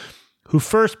Conservative, who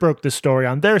first broke the story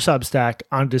on their Substack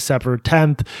on December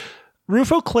 10th.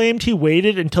 Rufo claimed he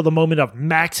waited until the moment of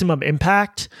maximum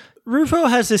impact. Rufo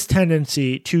has this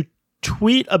tendency to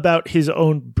tweet about his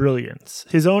own brilliance,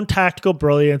 his own tactical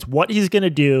brilliance, what he's going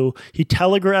to do. He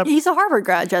telegraphed... He's a Harvard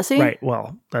grad, Jesse. Right.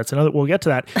 Well, that's another... We'll get to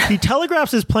that. He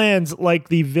telegraphs his plans like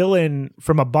the villain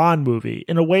from a Bond movie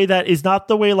in a way that is not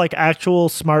the way like actual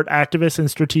smart activists and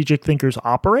strategic thinkers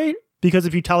operate. Because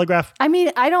if you telegraph... I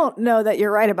mean, I don't know that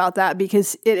you're right about that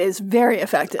because it is very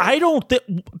effective. I don't...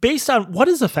 based on... What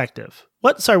is effective?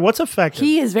 What's effective?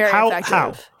 He is very effective.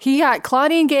 How? He got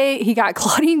Claudine Gay fired. He got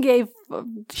Claudine Gay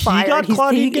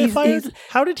fired?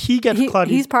 How did he get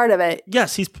Claudine? He's part of it.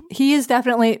 Yes, he is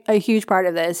definitely a huge part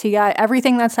of this. He got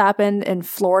everything that's happened in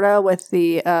Florida with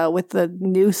the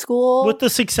new school. With the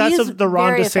success of the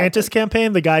Ron DeSantis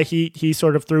campaign, the guy he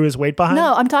sort of threw his weight behind?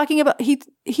 No, I'm talking about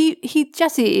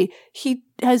Jesse, he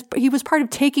was part of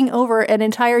taking over an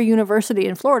entire university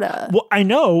in Florida. Well, I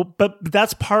know, but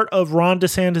that's part of Ron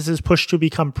DeSantis' push to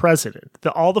become president.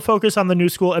 All the focus on the new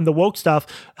school and the woke stuff.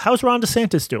 How's Ron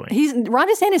DeSantis doing? Ron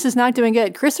DeSantis is not doing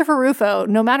good. Christopher Rufo,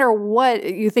 no matter what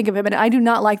you think of him, and I do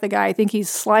not like the guy. I think he's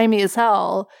slimy as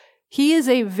hell. He is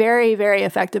a very, very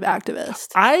effective activist.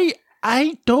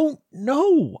 I don't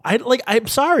know. I'm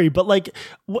sorry, but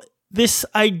this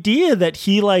idea that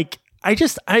he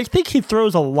I think he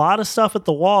throws a lot of stuff at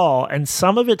the wall and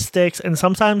some of it sticks and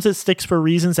sometimes it sticks for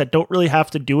reasons that don't really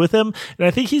have to do with him. And I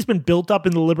think he's been built up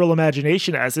in the liberal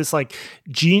imagination as this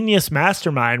genius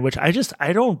mastermind, which I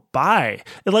don't buy.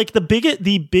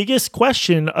 The biggest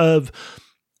question of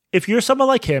if you're someone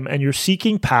like him and you're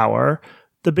seeking power,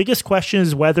 the biggest question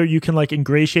is whether you can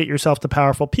ingratiate yourself to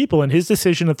powerful people. And his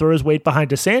decision to throw his weight behind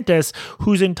DeSantis,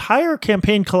 whose entire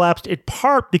campaign collapsed in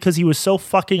part because he was so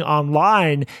fucking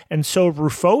online and so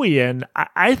Rufoian,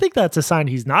 I think that's a sign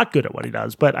he's not good at what he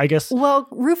does. But I guess... Well,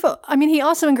 Rufo, he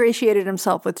also ingratiated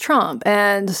himself with Trump.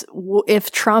 And if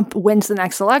Trump wins the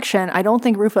next election, I don't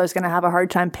think Rufo is going to have a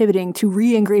hard time pivoting to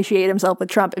re-ingratiate himself with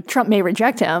Trump. Trump may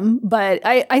reject him, but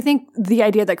I think the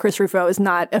idea that Chris Rufo is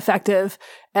not effective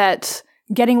at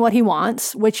getting what he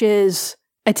wants, which is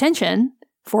attention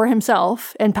for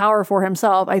himself and power for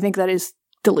himself, I think that is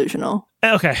delusional.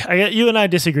 Okay, you and I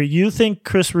disagree. You think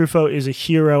Chris Rufo is a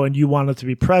hero and you want him to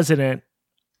be president.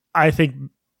 I think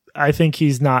I think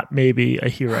he's not maybe a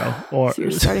hero. Or So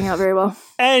you're starting out very well.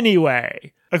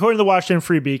 Anyway, according to the Washington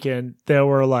Free Beacon, there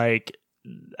were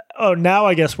now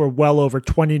I guess we're well over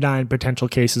 29 potential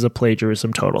cases of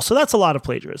plagiarism total. So that's a lot of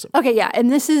plagiarism. Okay, yeah,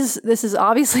 and this is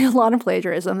obviously a lot of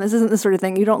plagiarism. This isn't the sort of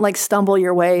thing you don't stumble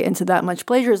your way into that much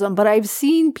plagiarism. But I've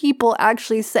seen people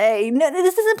actually say, no,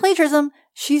 this isn't plagiarism.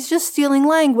 She's just stealing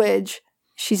language.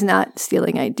 She's not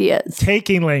stealing ideas.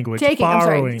 Taking language,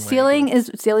 borrowing language. Stealing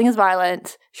is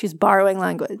violent. She's borrowing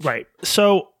language. Right.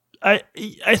 So I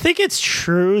think it's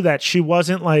true that she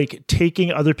wasn't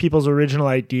taking other people's original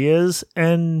ideas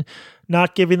and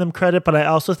not giving them credit, but I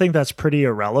also think that's pretty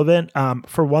irrelevant.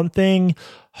 For one thing,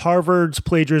 Harvard's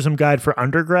plagiarism guide for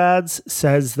undergrads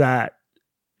says that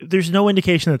there's no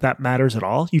indication that matters at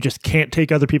all. You just can't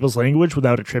take other people's language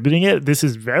without attributing it. This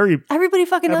is everybody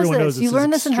fucking knows this. You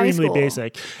learn this in high school. Extremely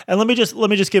basic. And let me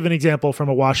just give an example from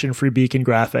a Washington Free Beacon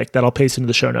graphic that I'll paste into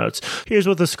the show notes. Here's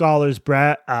what the scholars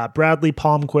Bradley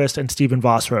Palmquist and Stephen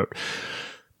Voss wrote.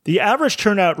 The average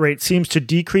turnout rate seems to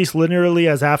decrease linearly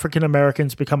as African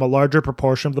Americans become a larger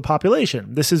proportion of the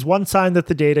population. This is one sign that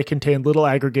the data contain little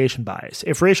aggregation bias.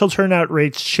 If racial turnout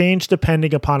rates change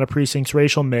depending upon a precinct's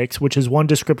racial mix, which is one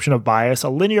description of bias, a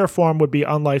linear form would be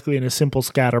unlikely in a simple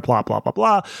scatter plot, blah, blah,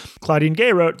 blah. Claudine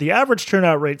Gay wrote, the average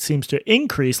turnout rate seems to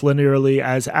increase linearly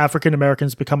as African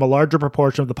Americans become a larger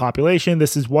proportion of the population.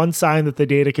 This is one sign that the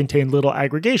data contain little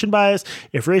aggregation bias.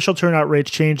 If racial turnout rates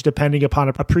change depending upon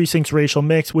a precinct's racial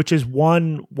mix, which is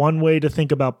one way to think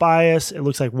about bias. It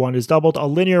looks like one is doubled. A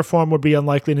linear form would be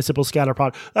unlikely in a simple scatter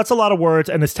plot. That's a lot of words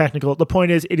and it's technical. The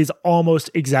point is, it is almost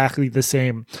exactly the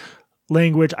same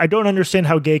language. I don't understand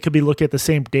how Gay could be looking at the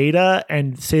same data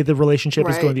and say the relationship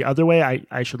is going the other way.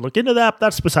 I should look into that.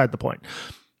 That's beside the point.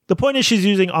 The point is she's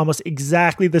using almost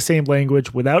exactly the same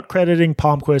language without crediting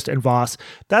Palmquist and Voss.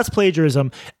 That's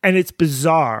plagiarism. And it's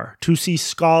bizarre to see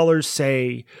scholars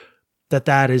say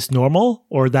that is normal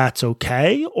or that's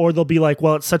okay. Or they'll be like,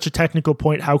 well, it's such a technical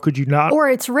point. How could you not? Or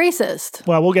it's racist.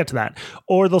 Well, we'll get to that.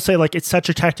 Or they'll say it's such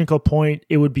a technical point.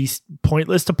 It would be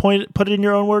pointless to put it in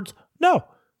your own words. No,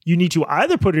 you need to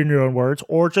either put it in your own words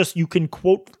or just you can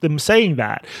quote them saying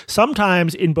that.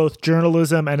 Sometimes in both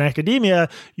journalism and academia,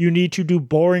 you need to do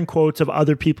boring quotes of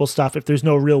other people's stuff if there's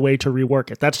no real way to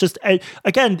rework it. That's just,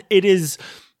 again, it is...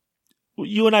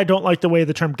 You and I don't like the way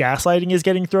the term gaslighting is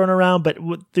getting thrown around, but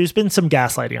there's been some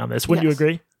gaslighting on this. Wouldn't you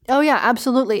agree? Oh, yeah,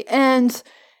 absolutely. And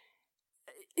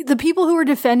the people who are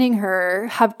defending her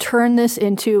have turned this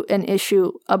into an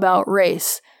issue about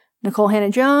race. Nikole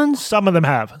Hannah-Jones. Some of them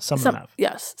have. Some of them have.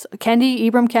 Yes. So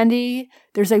Ibram Kendi.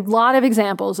 There's a lot of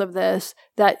examples of this,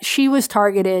 that she was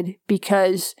targeted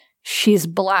because she's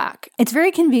Black. It's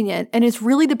very convenient and it's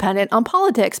really dependent on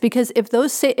politics, because if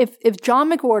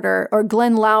John McWhorter or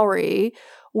Glenn Lowry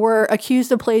were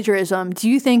accused of plagiarism, do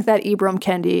you think that Ibram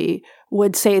Kendi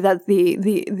would say that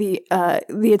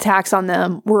the attacks on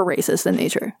them were racist in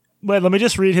nature? Wait, let me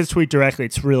just read his tweet directly.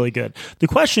 It's really good. The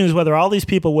question is whether all these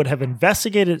people would have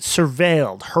investigated,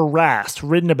 surveilled, harassed,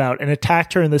 written about, and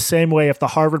attacked her in the same way if the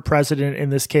Harvard president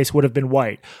in this case would have been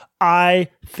white. I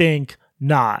think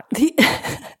not.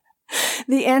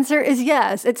 The answer is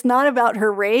yes. It's not about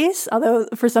her race, although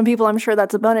for some people, I'm sure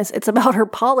that's a bonus. It's about her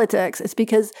politics. It's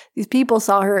because these people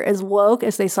saw her as woke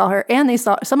as they saw her, and they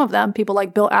saw some of them, people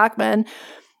like Bill Ackman,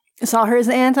 saw her as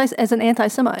an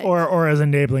anti-Semite. Or as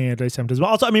enabling anti-Semitism.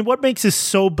 Also, I mean, what makes this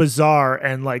so bizarre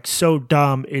and so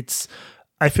dumb,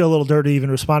 I feel a little dirty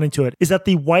even responding to it, is that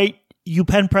the white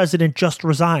UPenn president just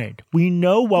resigned. We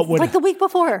know what would the week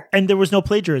before, and there was no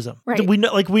plagiarism. Right. We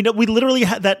know we literally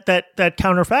had that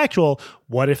counterfactual.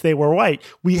 What if they were white?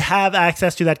 We have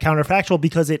access to that counterfactual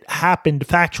because it happened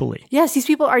factually. Yes, these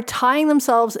people are tying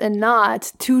themselves in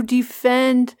knots to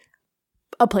defend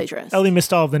a plagiarist. Ellie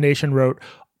Mistal of The Nation wrote,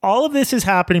 all of this is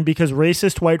happening because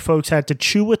racist white folks had to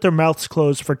chew with their mouths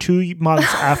closed for 2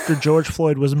 months after George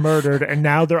Floyd was murdered, and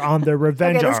now they're on their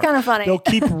revenge arc. That's kind of funny. They'll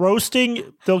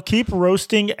keep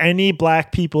roasting any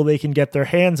Black people they can get their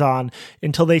hands on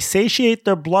until they satiate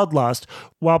their bloodlust,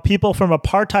 while people from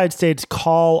apartheid states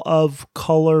call of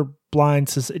color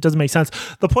blind. It doesn't make sense.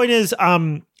 The point is,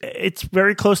 it's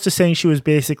very close to saying she was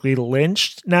basically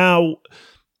lynched. Now,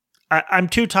 I'm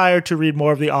too tired to read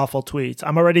more of the awful tweets.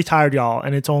 I'm already tired, y'all,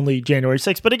 and it's only January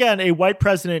 6th. But again, a white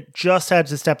president just had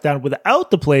to step down without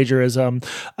the plagiarism.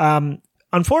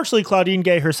 Unfortunately, Claudine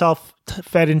Gay herself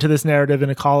fed into this narrative in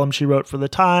a column she wrote for The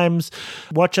Times.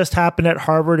 What just happened at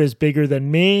Harvard is bigger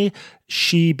than me.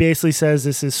 She basically says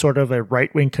this is sort of a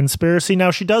right-wing conspiracy.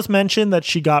 Now, she does mention that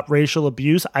she got racial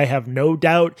abuse. I have no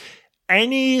doubt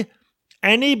any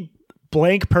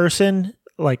blank person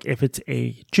like if it's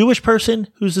a Jewish person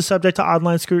who's the subject to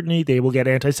online scrutiny, they will get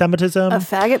anti-Semitism. A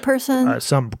faggot person,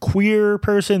 some queer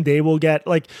person, they will get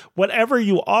like whatever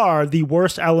you are. The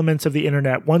worst elements of the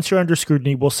internet, once you're under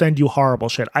scrutiny, will send you horrible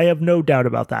shit. I have no doubt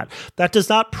about that. That does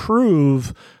not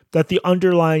prove that the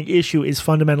underlying issue is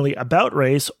fundamentally about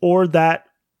race or that,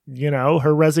 you know,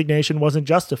 her resignation wasn't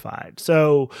justified.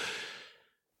 So,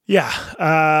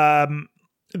 yeah,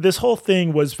 this whole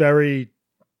thing was very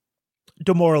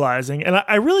demoralizing. And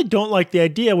I really don't like the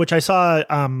idea, which I saw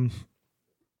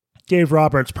Dave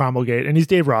Roberts promulgate, and he's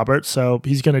Dave Roberts, so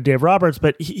he's going to Dave Roberts,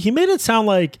 but he made it sound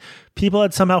like people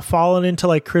had somehow fallen into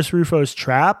like Chris Rufo's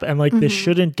trap and like this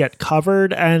shouldn't get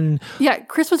covered. And yeah,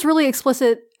 Chris was really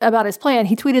explicit about his plan.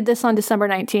 He tweeted this on December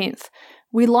 19th.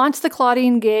 We launched the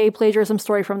Claudine Gay plagiarism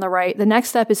story from the right. The next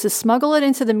step is to smuggle it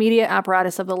into the media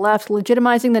apparatus of the left,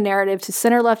 legitimizing the narrative to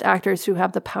center-left actors who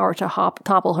have the power to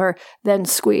topple her, then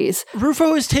squeeze.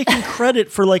 Rufo is taking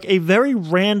credit for like a very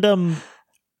random...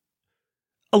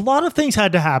 A lot of things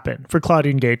had to happen for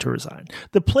Claudine Gay to resign.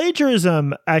 The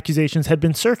plagiarism accusations had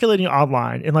been circulating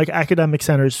online in like academic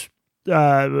centers,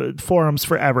 forums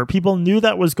forever. People knew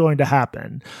that was going to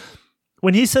happen.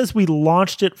 When he says we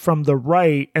launched it from the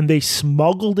right and they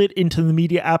smuggled it into the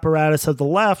media apparatus of the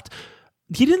left,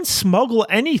 he didn't smuggle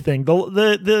anything.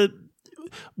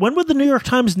 When would the New York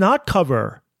Times not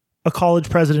cover a college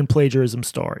president plagiarism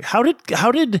story? How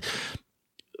did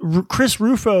Chris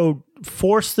Rufo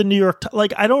force the New York Times?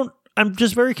 Like, I'm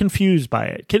just very confused by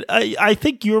it. I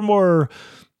think you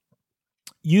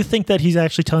think that he's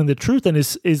actually telling the truth and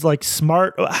is like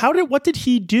smart. What did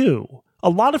he do? A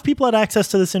lot of people had access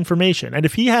to this information. And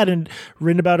if he hadn't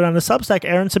written about it on a Substack,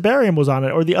 Aaron Sabarium was on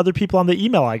it, or the other people on the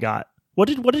email I got. What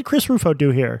did Chris Rufo do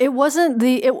here? It wasn't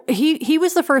he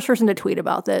was the first person to tweet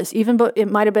about this, but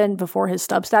it might have been before his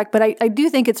Substack. But I do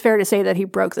think it's fair to say that he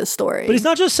broke this story. But he's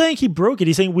not just saying he broke it.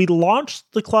 He's saying we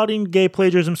launched the Claudine Gay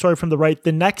plagiarism story from the right.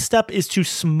 The next step is to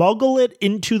smuggle it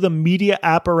into the media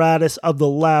apparatus of the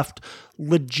left,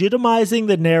 legitimizing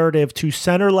the narrative to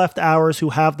center-left hours who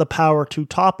have the power to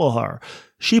topple her.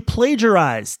 She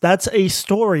plagiarized. That's a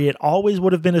story. It always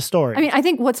would have been a story. I mean, I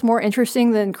think what's more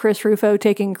interesting than Chris Rufo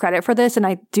taking credit for this, and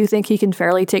I do think he can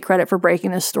fairly take credit for breaking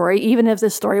this story, even if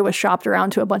this story was shopped around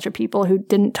to a bunch of people who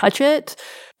didn't touch it.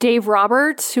 Dave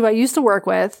Roberts, who I used to work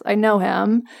with, I know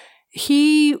him.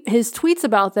 His tweets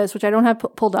about this, which I don't have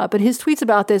pulled up, but his tweets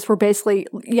about this were basically,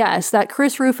 yes, that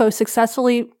Chris Rufo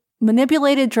successfully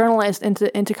manipulated journalists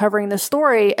into covering the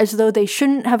story as though they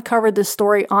shouldn't have covered this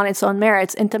story on its own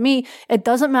merits. And to me, it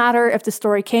doesn't matter if the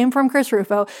story came from Chris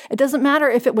Rufo. It doesn't matter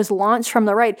if it was launched from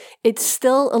the right. It's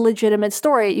still a legitimate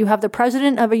story. You have the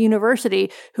president of a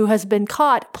university who has been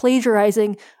caught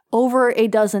plagiarizing over a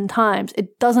dozen times.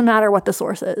 It doesn't matter what the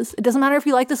source is. It doesn't matter if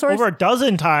you like the source. Over a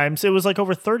dozen times. It was like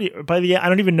over 30. By the end, I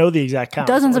don't even know the exact count.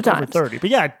 Dozens of times. Over 30. But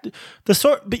yeah,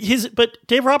 but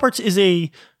Dave Roberts is a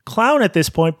clown at this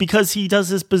point because he does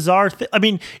this bizarre thing. I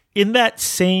mean, in that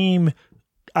same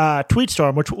tweet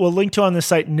storm, which we'll link to on the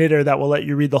site Knitter, that will let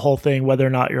you read the whole thing, whether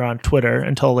or not you're on Twitter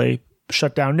until they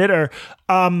shut down Knitter.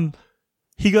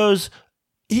 He goes,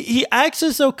 he acts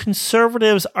as though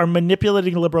conservatives are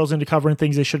manipulating liberals into covering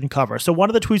things they shouldn't cover. So one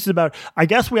of the tweets is about, I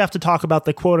guess we have to talk about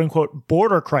the quote unquote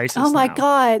border crisis. Oh my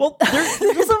God. Well, there's a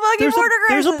fucking border crisis.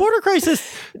 There's a border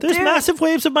crisis. There's massive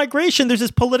waves of migration. There's this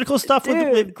political stuff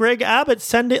with Greg Abbott.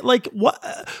 Send it like what?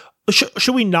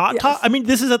 Should we not talk? I mean,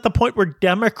 this is at the point where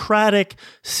Democratic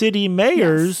city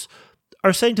mayors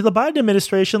are saying to the Biden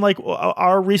administration, like,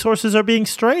 our resources are being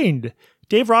strained.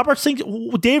 Dave Roberts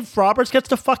gets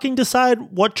to fucking decide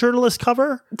what journalists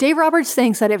cover? Dave Roberts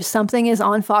thinks that if something is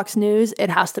on Fox News, it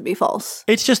has to be false.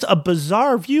 It's just a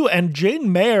bizarre view. And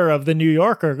Jane Mayer of The New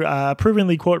Yorker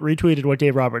approvingly, quote, retweeted what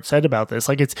Dave Roberts said about this.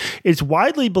 Like, it's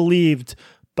widely believed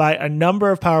by a number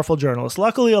of powerful journalists.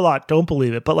 Luckily, a lot don't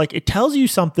believe it. But, like, it tells you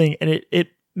something, and it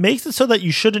makes it so that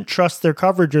you shouldn't trust their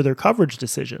coverage or their coverage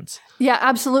decisions. Yeah,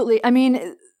 absolutely. I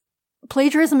mean,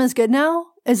 plagiarism is good now?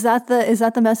 Is that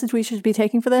the message we should be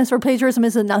taking for this? Or plagiarism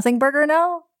is a nothing burger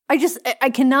now? I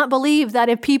cannot believe that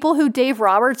if people who Dave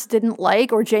Roberts didn't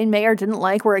like or Jane Mayer didn't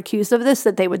like were accused of this,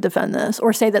 that they would defend this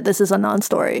or say that this is a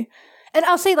non-story. And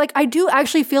I'll say, like, I do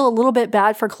actually feel a little bit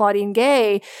bad for Claudine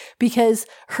Gay because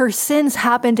her sins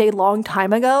happened a long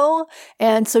time ago.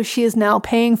 And so she is now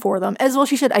paying for them as well.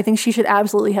 She should. I think she should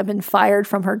absolutely have been fired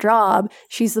from her job.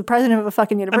 She's the president of a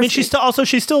fucking university. I mean,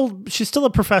 she's still a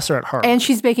professor at Harvard. And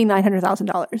she's making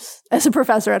 $900,000 as a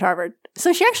professor at Harvard.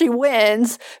 So she actually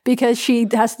wins because she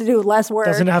has to do less work.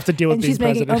 Doesn't have to deal with being president.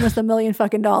 And she's making almost $1 million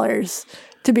fucking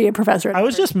to be a professor. I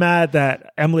was just mad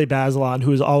that Emily Bazelon,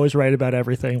 who is always right about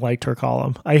everything, liked her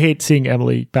column. I hate seeing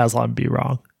Emily Bazelon be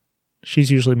wrong.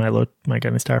 She's usually my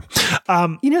guiding star.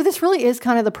 This really is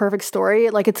kind of the perfect story.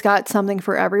 Like, it's got something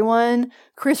for everyone.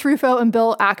 Chris Rufo and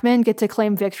Bill Ackman get to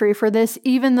claim victory for this,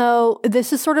 even though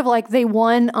this is sort of like they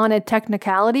won on a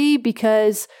technicality,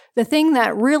 because the thing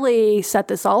that really set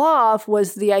this all off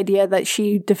was the idea that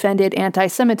she defended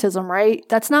anti-Semitism, right?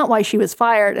 That's not why she was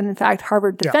fired. And in fact,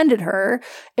 Harvard defended her.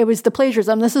 It was the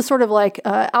plagiarism. This is sort of like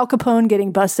Al Capone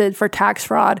getting busted for tax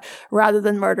fraud rather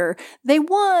than murder. They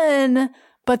won,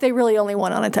 but they really only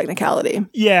won on a technicality.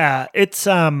 Yeah, it's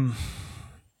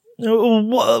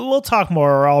we'll talk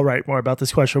more, or I'll write more about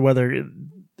this question, whether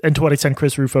and to what extent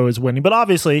Chris Rufo is winning. But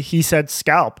obviously, he said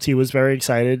scalped. He was very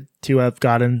excited to have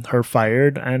gotten her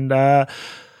fired, and but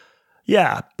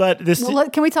this. Well,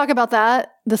 can we talk about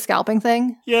that? The scalping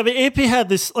thing? Yeah, the AP had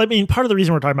this. I mean, part of the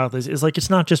reason we're talking about this is like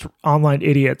it's not just online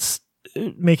idiots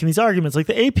making these arguments. Like,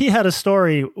 the AP had a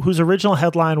story whose original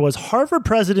headline was "Harvard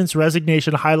President's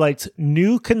Resignation Highlights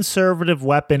New Conservative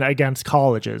Weapon Against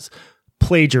Colleges: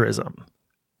 Plagiarism."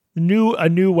 A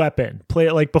new weapon.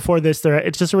 Before this,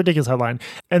 it's just a ridiculous headline.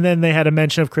 And then they had a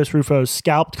mention of Chris Rufo's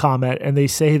scalped comment, and they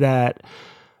say that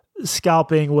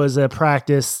scalping was a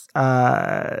practice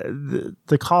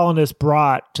the colonists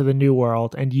brought to the New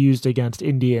World and used against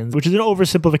Indians, which is an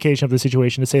oversimplification of the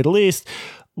situation, to say the least.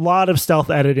 A lot of stealth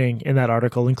editing in that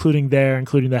article, including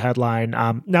the headline.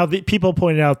 Now, the people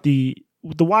pointed out the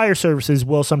wire services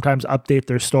will sometimes update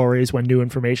their stories when new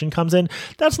information comes in.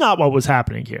 That's not what was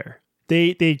happening here.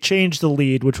 They changed the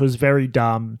lead, which was very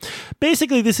dumb.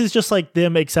 Basically, this is just like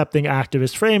them accepting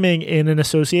activist framing in an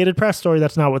Associated Press story.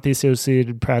 That's not what the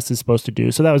Associated Press is supposed to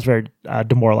do. So that was very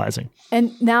demoralizing.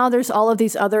 And now there's all of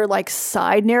these other like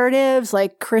side narratives.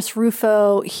 Like Chris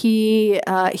Rufo, he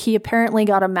apparently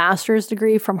got a master's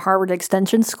degree from Harvard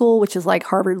Extension School, which is like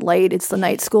Harvard Light. It's the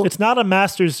night school. It's not a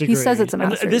master's degree. He says it's a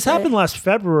master's. And this happened last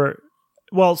February.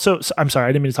 Well, so I'm sorry,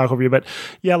 I didn't mean to talk over you, but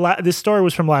yeah, this story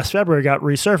was from last February, got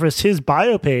resurfaced. His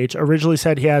bio page originally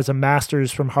said he has a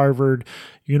master's from Harvard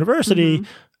University.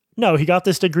 Mm-hmm. No, he got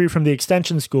this degree from the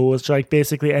Extension School, which like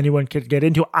basically anyone could get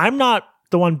into. I'm not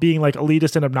the one being like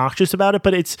elitist and obnoxious about it,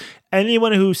 but it's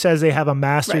anyone who says they have a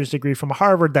master's degree from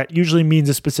Harvard, that usually means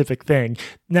a specific thing.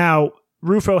 Now,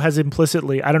 Rufo has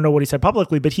implicitly, I don't know what he said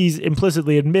publicly, but he's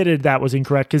implicitly admitted that was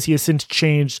incorrect, because he has since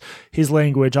changed his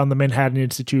language on the Manhattan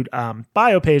Institute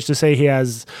bio page to say he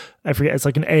has, I forget, it's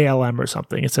like an ALM or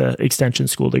something. It's an extension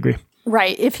school degree.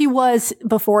 Right. If he was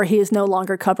before, he is no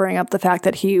longer covering up the fact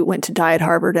that he went to die at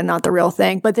Harvard and not the real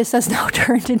thing. But this has now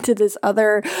turned into this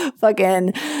other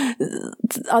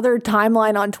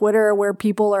timeline on Twitter where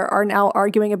people are now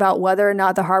arguing about whether or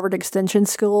not the Harvard Extension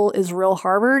School is real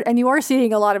Harvard. And you are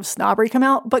seeing a lot of snobbery come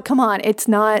out. But come on, it's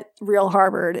not real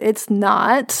Harvard. It's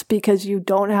not, because you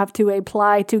don't have to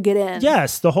apply to get in.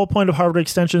 Yes. The whole point of Harvard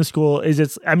Extension School is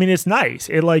it's nice.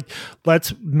 It like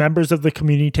lets members of the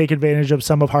community take advantage of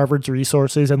some of Harvard's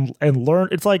resources and learn.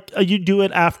 It's like you do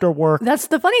it after work. That's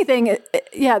the funny thing.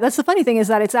 Yeah, that's the funny thing, is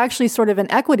that it's actually sort of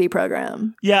an equity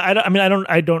program. Yeah, I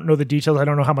don't know the details. I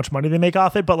don't know how much money they make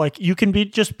off it, but like you can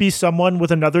just be someone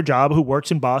with another job who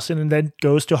works in Boston and then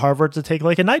goes to Harvard to take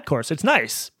like a night course. It's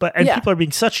nice, people are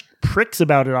being such pricks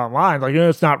about it online. Like,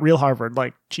 it's not real Harvard.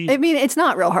 Like, geez. I mean, it's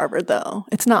not real Harvard though.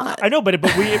 It's not. I know, but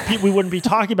we wouldn't be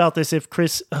talking about this if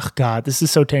Chris. Oh God, this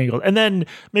is so tangled. And then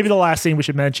maybe the last thing we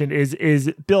should mention is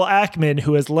Bill Ackman,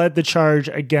 who has led the charge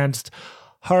against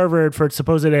Harvard for its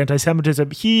supposed anti-Semitism.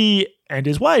 He and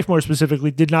his wife, more specifically,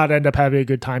 did not end up having a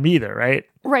good time either, right?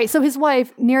 Right. So his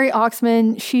wife, Neri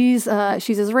Oxman, she's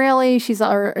Israeli. She's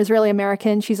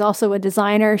Israeli-American. She's also a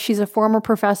designer. She's a former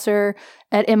professor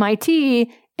at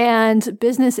MIT, and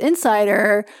Business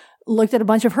Insider looked at a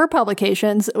bunch of her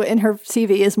publications, and her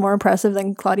CV is more impressive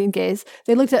than Claudine Gay's.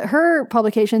 They looked at her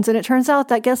publications, and it turns out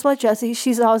that, guess what, Jesse?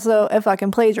 She's also a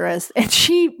fucking plagiarist. And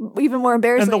she, even more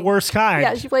embarrassing. And the worst kind.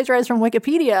 Yeah, she plagiarized from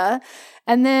Wikipedia.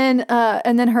 And then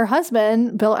her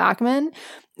husband, Bill Ackman,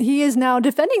 he is now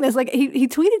defending this. Like, he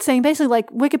tweeted saying basically,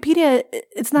 like, Wikipedia,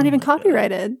 it's not even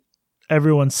copyrighted.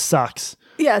 Everyone sucks.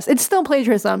 Yes, it's still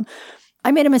plagiarism.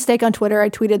 I made a mistake on Twitter.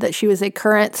 I tweeted that she was a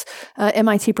current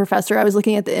MIT professor. I was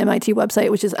looking at the MIT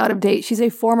website, which is out of date. She's a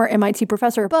former MIT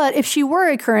professor. But if she were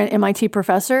a current MIT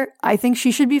professor, I think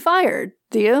she should be fired.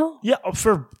 Do you? Yeah,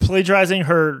 for plagiarizing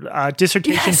her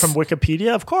dissertation from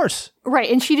Wikipedia, of course. Right.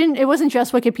 And it wasn't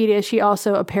just Wikipedia. She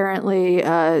also apparently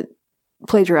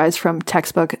plagiarized from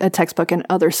a textbook and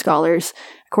other scholars.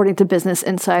 According to Business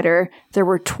Insider, there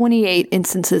were 28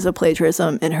 instances of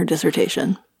plagiarism in her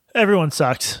dissertation. Everyone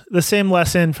sucks. The same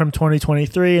lesson from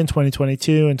 2023 and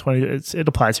 2022 and it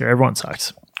applies here. Everyone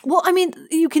sucks. Well, I mean,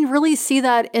 you can really see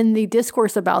that in the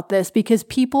discourse about this because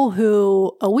people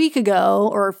who a week ago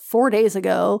or 4 days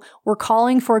ago were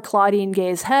calling for Claudine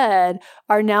Gay's head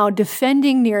are now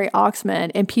defending Neri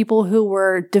Oxman, and people who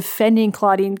were defending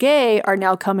Claudine Gay are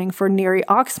now coming for Neri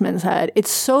Oxman's head.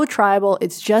 It's so tribal.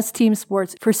 It's just team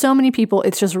sports. For so many people,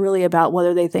 it's just really about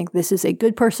whether they think this is a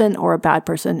good person or a bad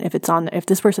person, if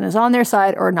this person is on their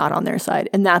side or not on their side.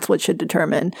 And that's what should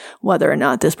determine whether or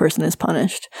not this person is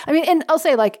punished. I mean, and I'll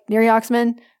say Neri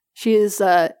Oxman, she is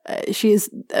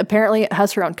apparently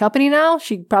has her own company now.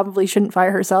 She probably shouldn't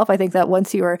fire herself. I think that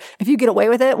if you get away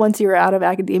with it, once you're out of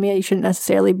academia, you shouldn't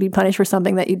necessarily be punished for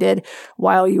something that you did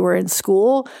while you were in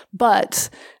school. But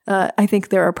I think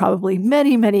there are probably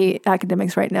many, many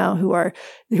academics right now who are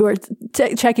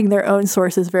checking their own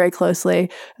sources very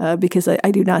closely because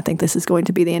I do not think this is going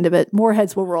to be the end of it. More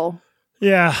heads will roll.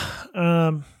 Yeah,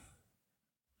 I'm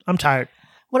tired.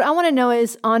 What I want to know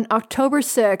is on October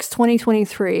 6,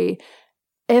 2023,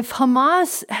 if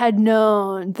Hamas had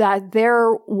known that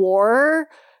their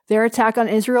attack on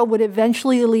Israel would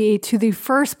eventually lead to the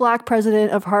first Black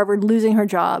president of Harvard losing her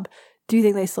job, do you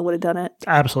think they still would have done it?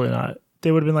 Absolutely not.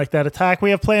 They would have been like, that attack we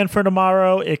have planned for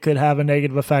tomorrow, it could have a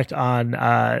negative effect on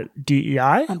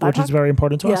DEI, which is very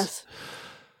important to us.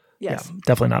 Yes. Yeah,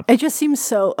 definitely not. It just seems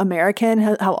so American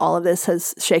how all of this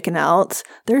has shaken out.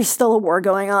 There's still a war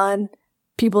going on.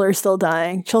 People are still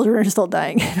dying. Children are still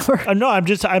dying.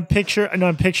 I'm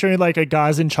picturing like a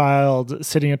Gazan child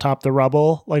sitting atop the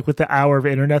rubble, like with the hour of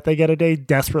internet they get a day,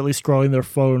 desperately scrolling their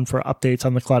phone for updates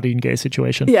on the Claudine Gay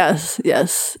situation. Yes.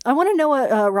 I want to know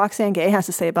what Roxane Gay has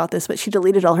to say about this, but she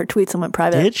deleted all her tweets and went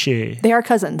private. Did she? They are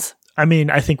cousins. I mean,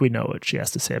 I think we know what she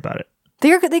has to say about it.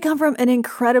 They come from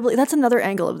that's another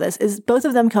angle of this, is both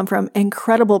of them come from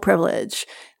incredible privilege.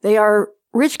 They are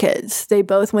rich kids. They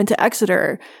both went to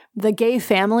Exeter. The Gay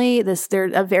family,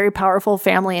 they're a very powerful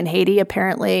family in Haiti,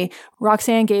 apparently.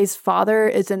 Roxane Gay's father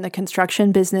is in the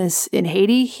construction business in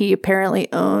Haiti. He apparently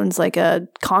owns like a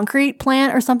concrete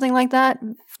plant or something like that.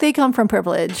 They come from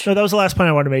privilege. No, that was the last point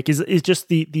I wanted to make is just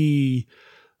the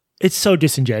it's so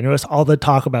disingenuous. All the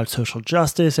talk about social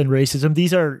justice and racism,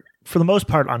 these are, for the most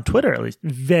part, on Twitter at least,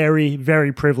 very,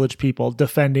 very privileged people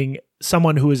defending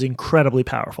someone who is incredibly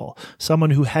powerful, someone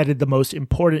who headed the most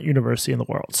important university in the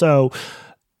world. So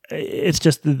it's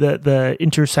just the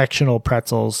intersectional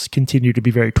pretzels continue to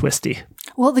be very twisty.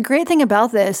 Well, the great thing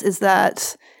about this is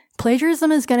that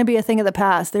plagiarism is going to be a thing of the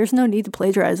past. There's no need to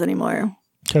plagiarize anymore.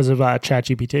 Because of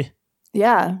ChatGPT?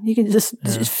 Yeah, you can just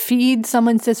feed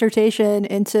someone's dissertation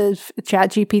into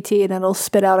ChatGPT and it'll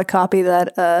spit out a copy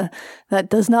that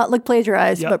does not look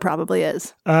plagiarized, but probably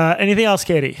is. Anything else,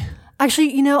 Katie?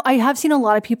 Actually, I have seen a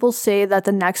lot of people say that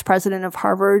the next president of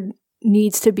Harvard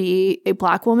needs to be a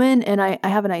Black woman, and I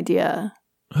have an idea.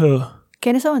 Who?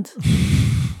 Candace Owens.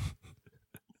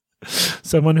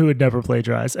 Someone who would never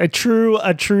plagiarize. A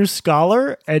true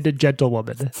scholar and a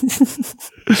gentlewoman.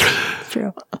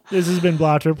 True. This has been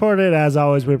Blocked Reported. As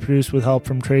always, we're produced with help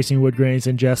from Tracy Woodgrains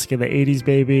and Jessica the 80s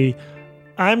Baby.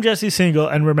 I'm Jesse Single,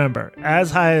 and remember,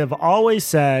 as I have always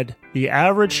said, the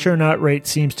average turnout rate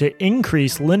seems to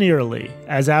increase linearly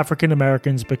as African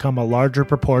Americans become a larger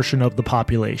proportion of the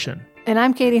population. And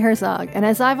I'm Katie Herzog, and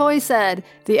as I've always said,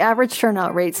 the average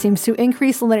turnout rate seems to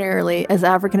increase linearly as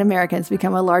African Americans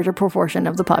become a larger proportion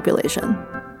of the population.